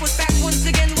to the people's back once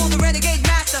again for the renegade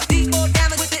master. D4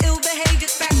 damage with the ill behavior,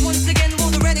 back once again for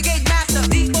the renegade master.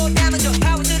 D4 damager,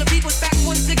 power to the people's back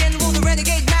once again for the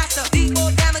renegade master.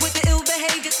 D4 damage with the ill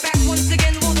behavior, back once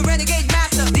again for the renegade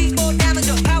master. D4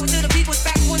 damager, power to the people's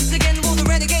back once again for the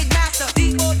renegade master.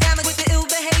 D4 damage with the ill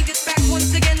behavior, back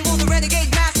once again for the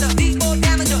renegade master. D4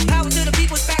 damager, power to the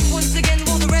people's back once again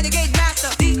for the renegade master.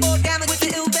 D4 damage with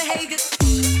the ill behavior.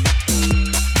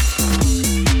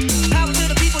 Power to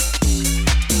the people's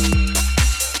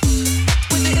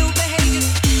with the ill behavior.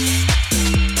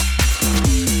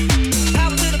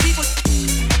 Power to the people's.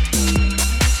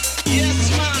 Yes,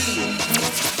 man.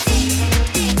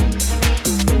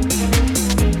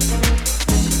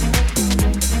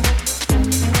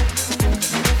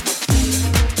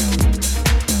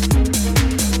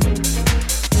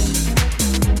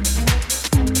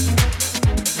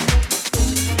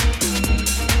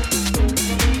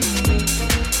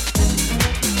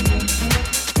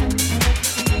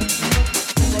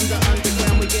 From the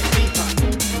underground we get deeper.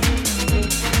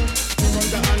 From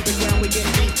the underground we get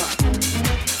deeper.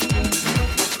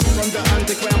 From the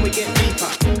underground we get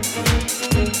deeper.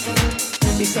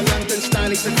 It's a London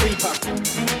style, it's a creeper.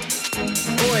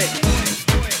 Boy,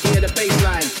 hear the bass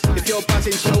line. If you're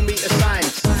buzzing, show me a sign.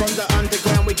 From the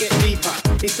underground we get deeper.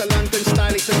 It's a London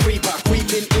style, it's a creeper.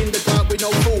 Creeping in the dark with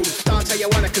no rules. Dance how you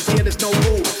wanna, cause here there's no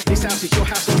rule. This house is your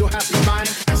house and your house is mine.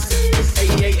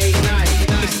 8889,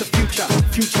 it's the future,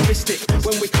 futuristic.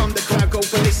 When we come, the crowd go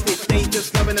ballistic. They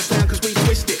just loving the sound cause we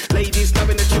twist it. Ladies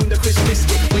loving the tune, the crisp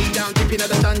biscuit. Way down, dipping at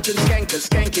the dungeon, skankers,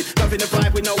 skanking. Loving the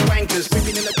vibe with no wankers.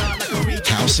 Ripping in the dark like a reach.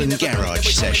 House and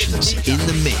Garage Sessions in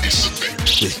the mix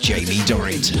with Jamie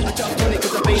Dorrington. I jumped on it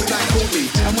cause the bass line called me.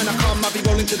 And when I come, I'll be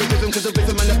rolling to the rhythm cause the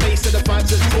rhythm and the bass of the vibes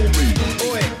has pulled me.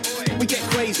 Boy, we get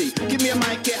crazy. Give me a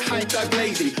mic, get hyped, go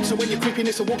lazy. So when you're creeping,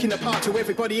 it's a walk in the park to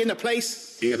everybody in the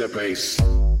place. Hear the bass.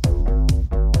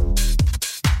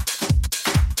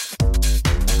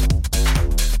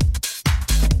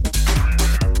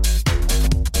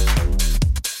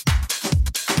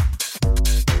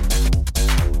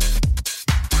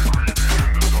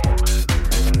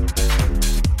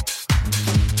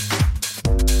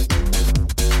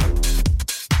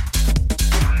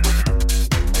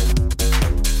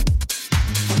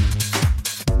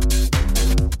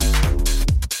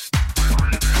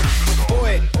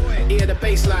 Boy, hear the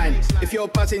bass line. If you're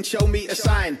buzzing, show me a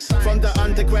sign. From the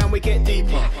underground we get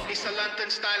deeper. It's a London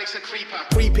style, it's a creeper.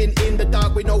 Creeping in the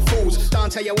dark with no fools.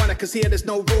 Dance how you wanna, cause here there's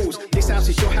no rules. This house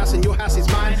is your house and your house is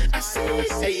mine.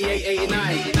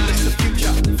 8889, it's the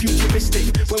future,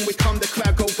 futuristic. When we come, the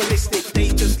crowd go ballistic. They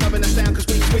just loving the sound cause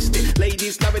we twist it.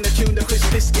 Ladies loving the tune, the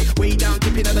crisp biscuit. Way down,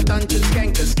 dipping at the dungeon,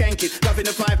 skankers, skanking. Loving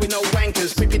the vibe with no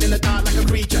wankers. Ripping in the dark like a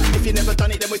creature. If you never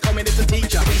done it, then we're coming as a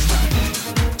teacher.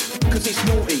 Cause it's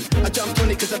naughty. I jumped on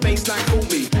it cause the bass line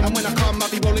caught me. And when I come, I'll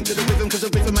be rolling to the rhythm cause the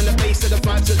rhythm and the bass of the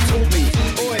vibes that taught me.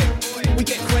 Boy, we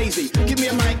get crazy. Give me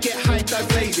a mic, get hyped, go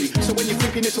lazy. So when you're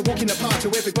creeping, it's a walk in the park to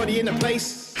everybody in the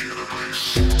place.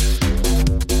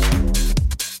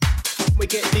 We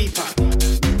get deeper.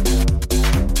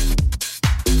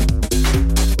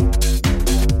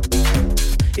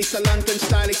 It's a London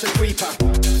style, it's a creeper.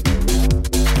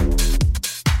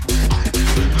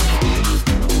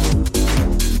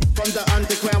 From the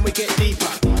underground we get deeper.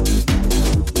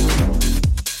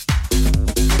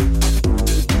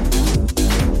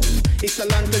 It's a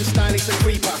London style, it's a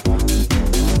creeper.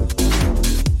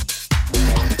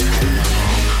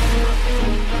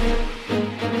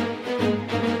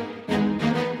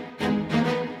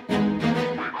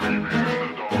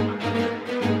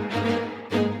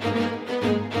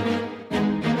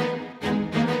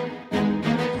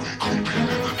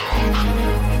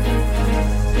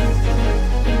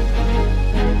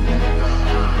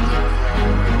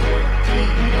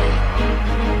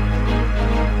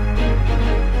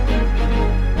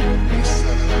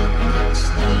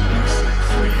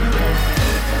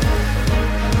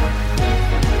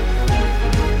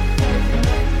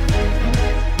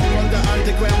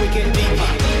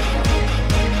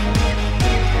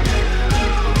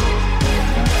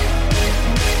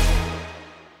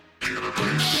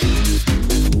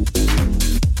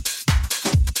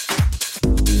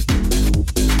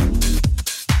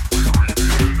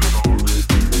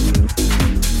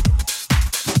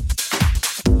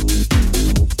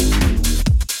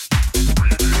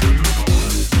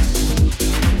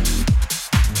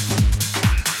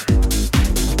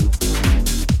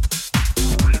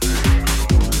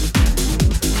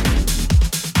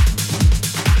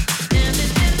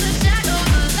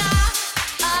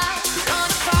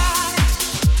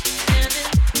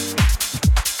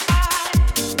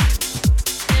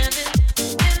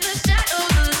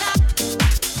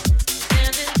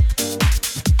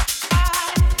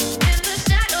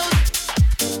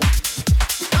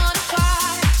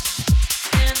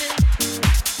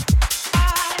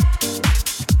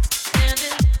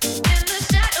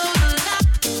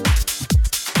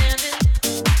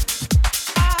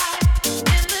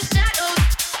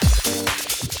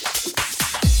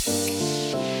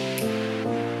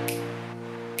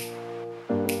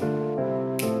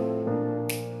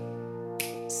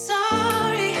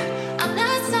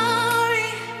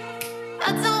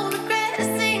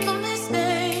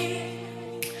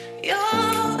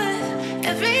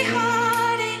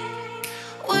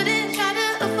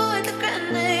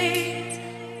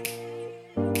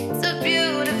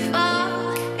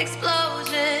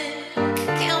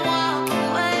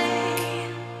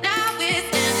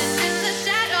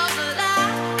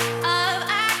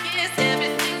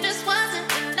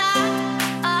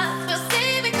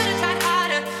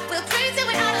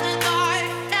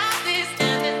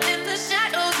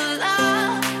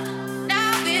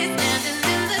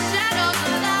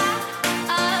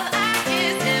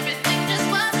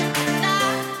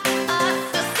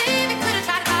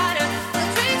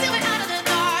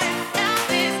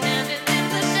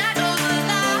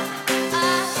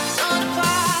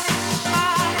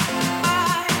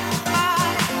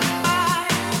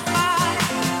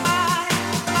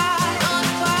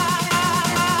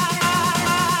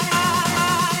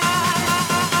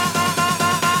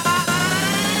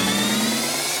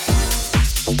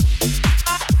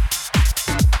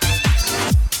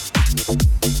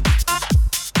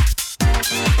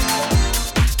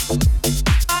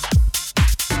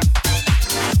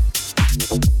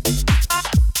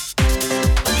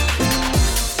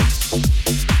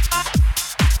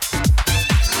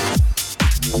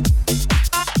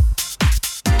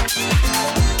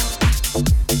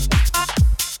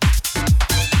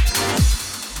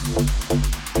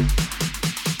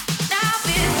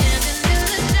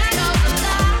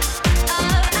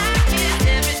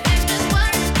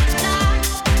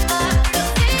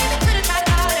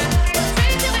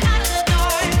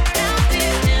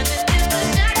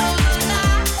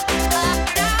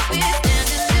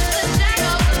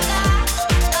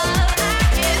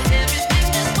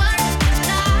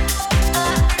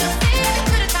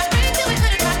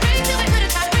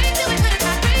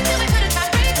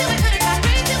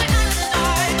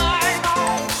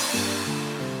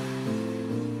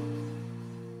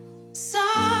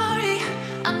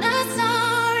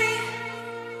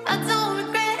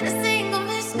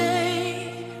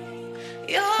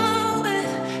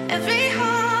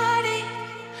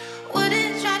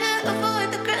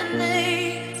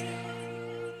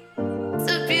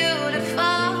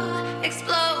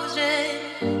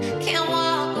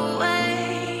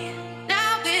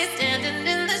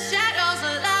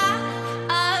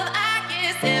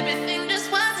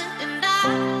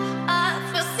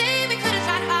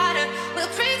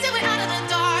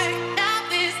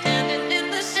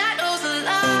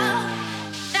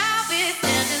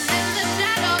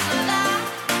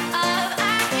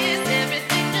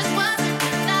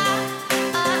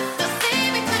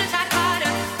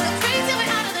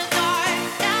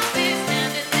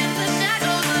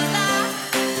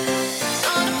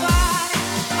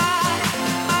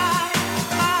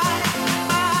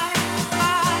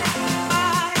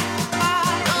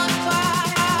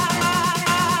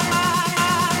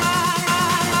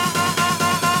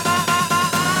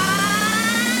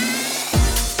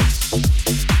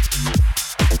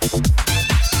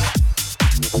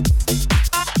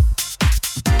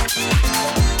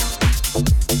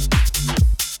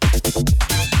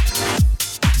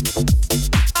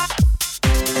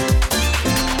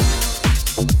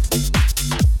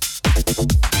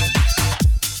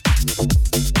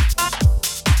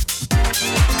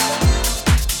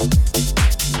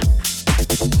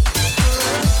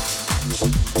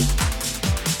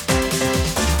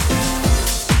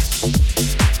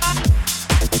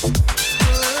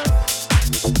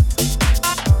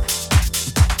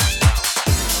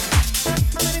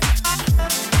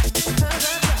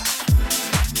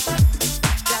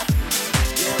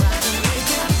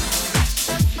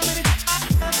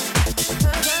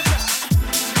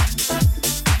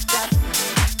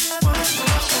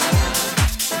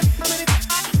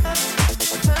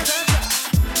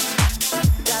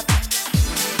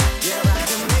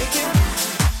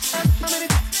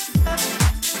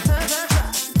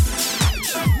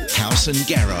 House and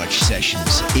Garage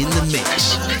Sessions in the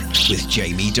mix with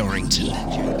Jamie Dorrington.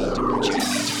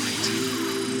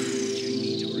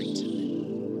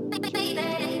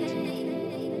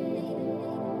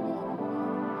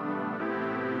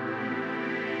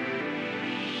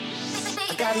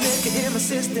 Got liquor in my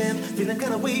system, feeling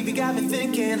kinda wavy, got me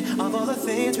thinking of all the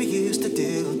things we used to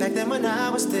do back then when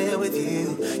I was there with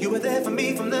you. You were there for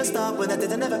me from the start, when I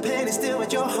didn't have a penny, still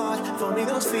with your heart. For me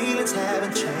those feelings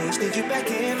haven't changed, need you back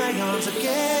in my arms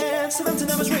again. Something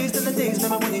I was raised in the days,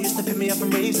 remember when you used to pick me up from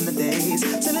raves in the days.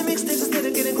 Selling mixtapes instead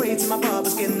of getting grades, and my bar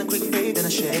was getting a quick fade and a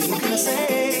shade. What can I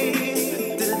say?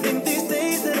 Didn't think these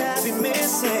days that I'd be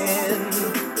missing.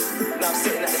 Now I'm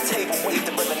sitting at the table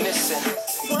waiting, reminiscing.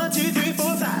 1, 2, 3,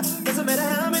 4, 5. Doesn't matter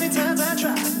how many times I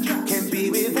try. Can't be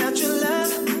without your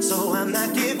love, so I'm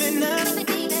not giving up.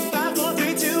 5, 4,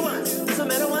 3, 2, 1. Doesn't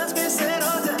matter what's been said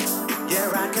or done.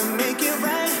 Yeah, I can make it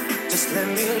right. Just let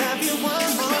me love you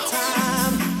one more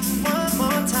time. One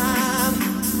more time.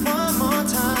 One more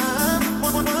time.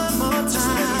 One more time. Just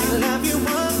let me love you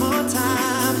one more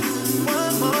time.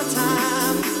 One more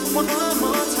time. One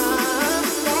more time.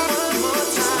 One more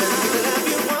time. Just let me love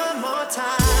you one more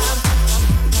time.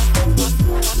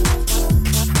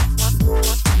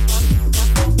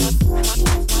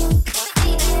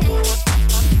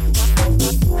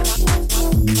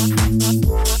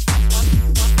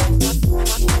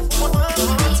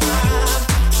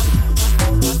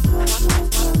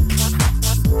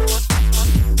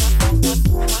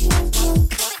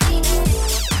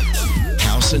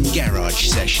 House and Garage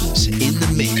Sessions in the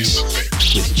mix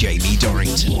with Jamie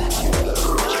Dorrington.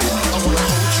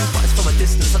 From a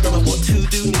distance, I don't know what to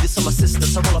do, needed some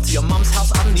assistance. I roll up to your mum's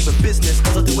house, I don't even business,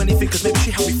 cause I'll do anything, cause maybe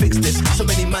she helped me fix this. So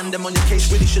many man, them on your case,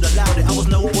 really should have allowed it. I was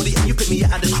nobody and you picked me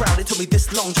out of the crowd. It took me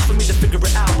this long just for me to figure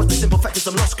it out, but the simple fact is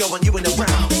I'm lost, girl, and you ain't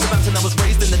around. Southampton, I was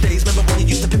raised in the days, remember when you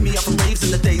used to pick me up from raves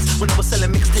in the days, when I was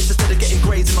selling mixtapes instead of getting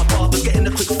grades in my bar, but getting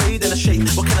a quick fade and a shake.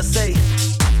 What can I say?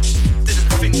 Didn't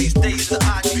think these days that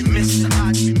I'd be missing.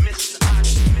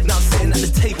 Now I'm sitting at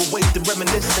the table waiting,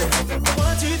 reminiscing.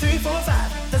 1, 2, 3, 4,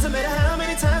 5. Doesn't matter how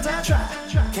many times I try.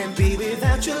 Can't be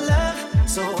without your love,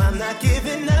 so I'm not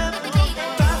giving up.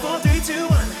 5, 4, 3, 2,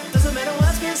 1. Doesn't matter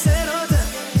what's been said or done.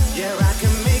 Yeah, I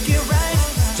can make it right.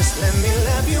 Just let me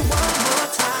love you one more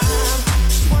time.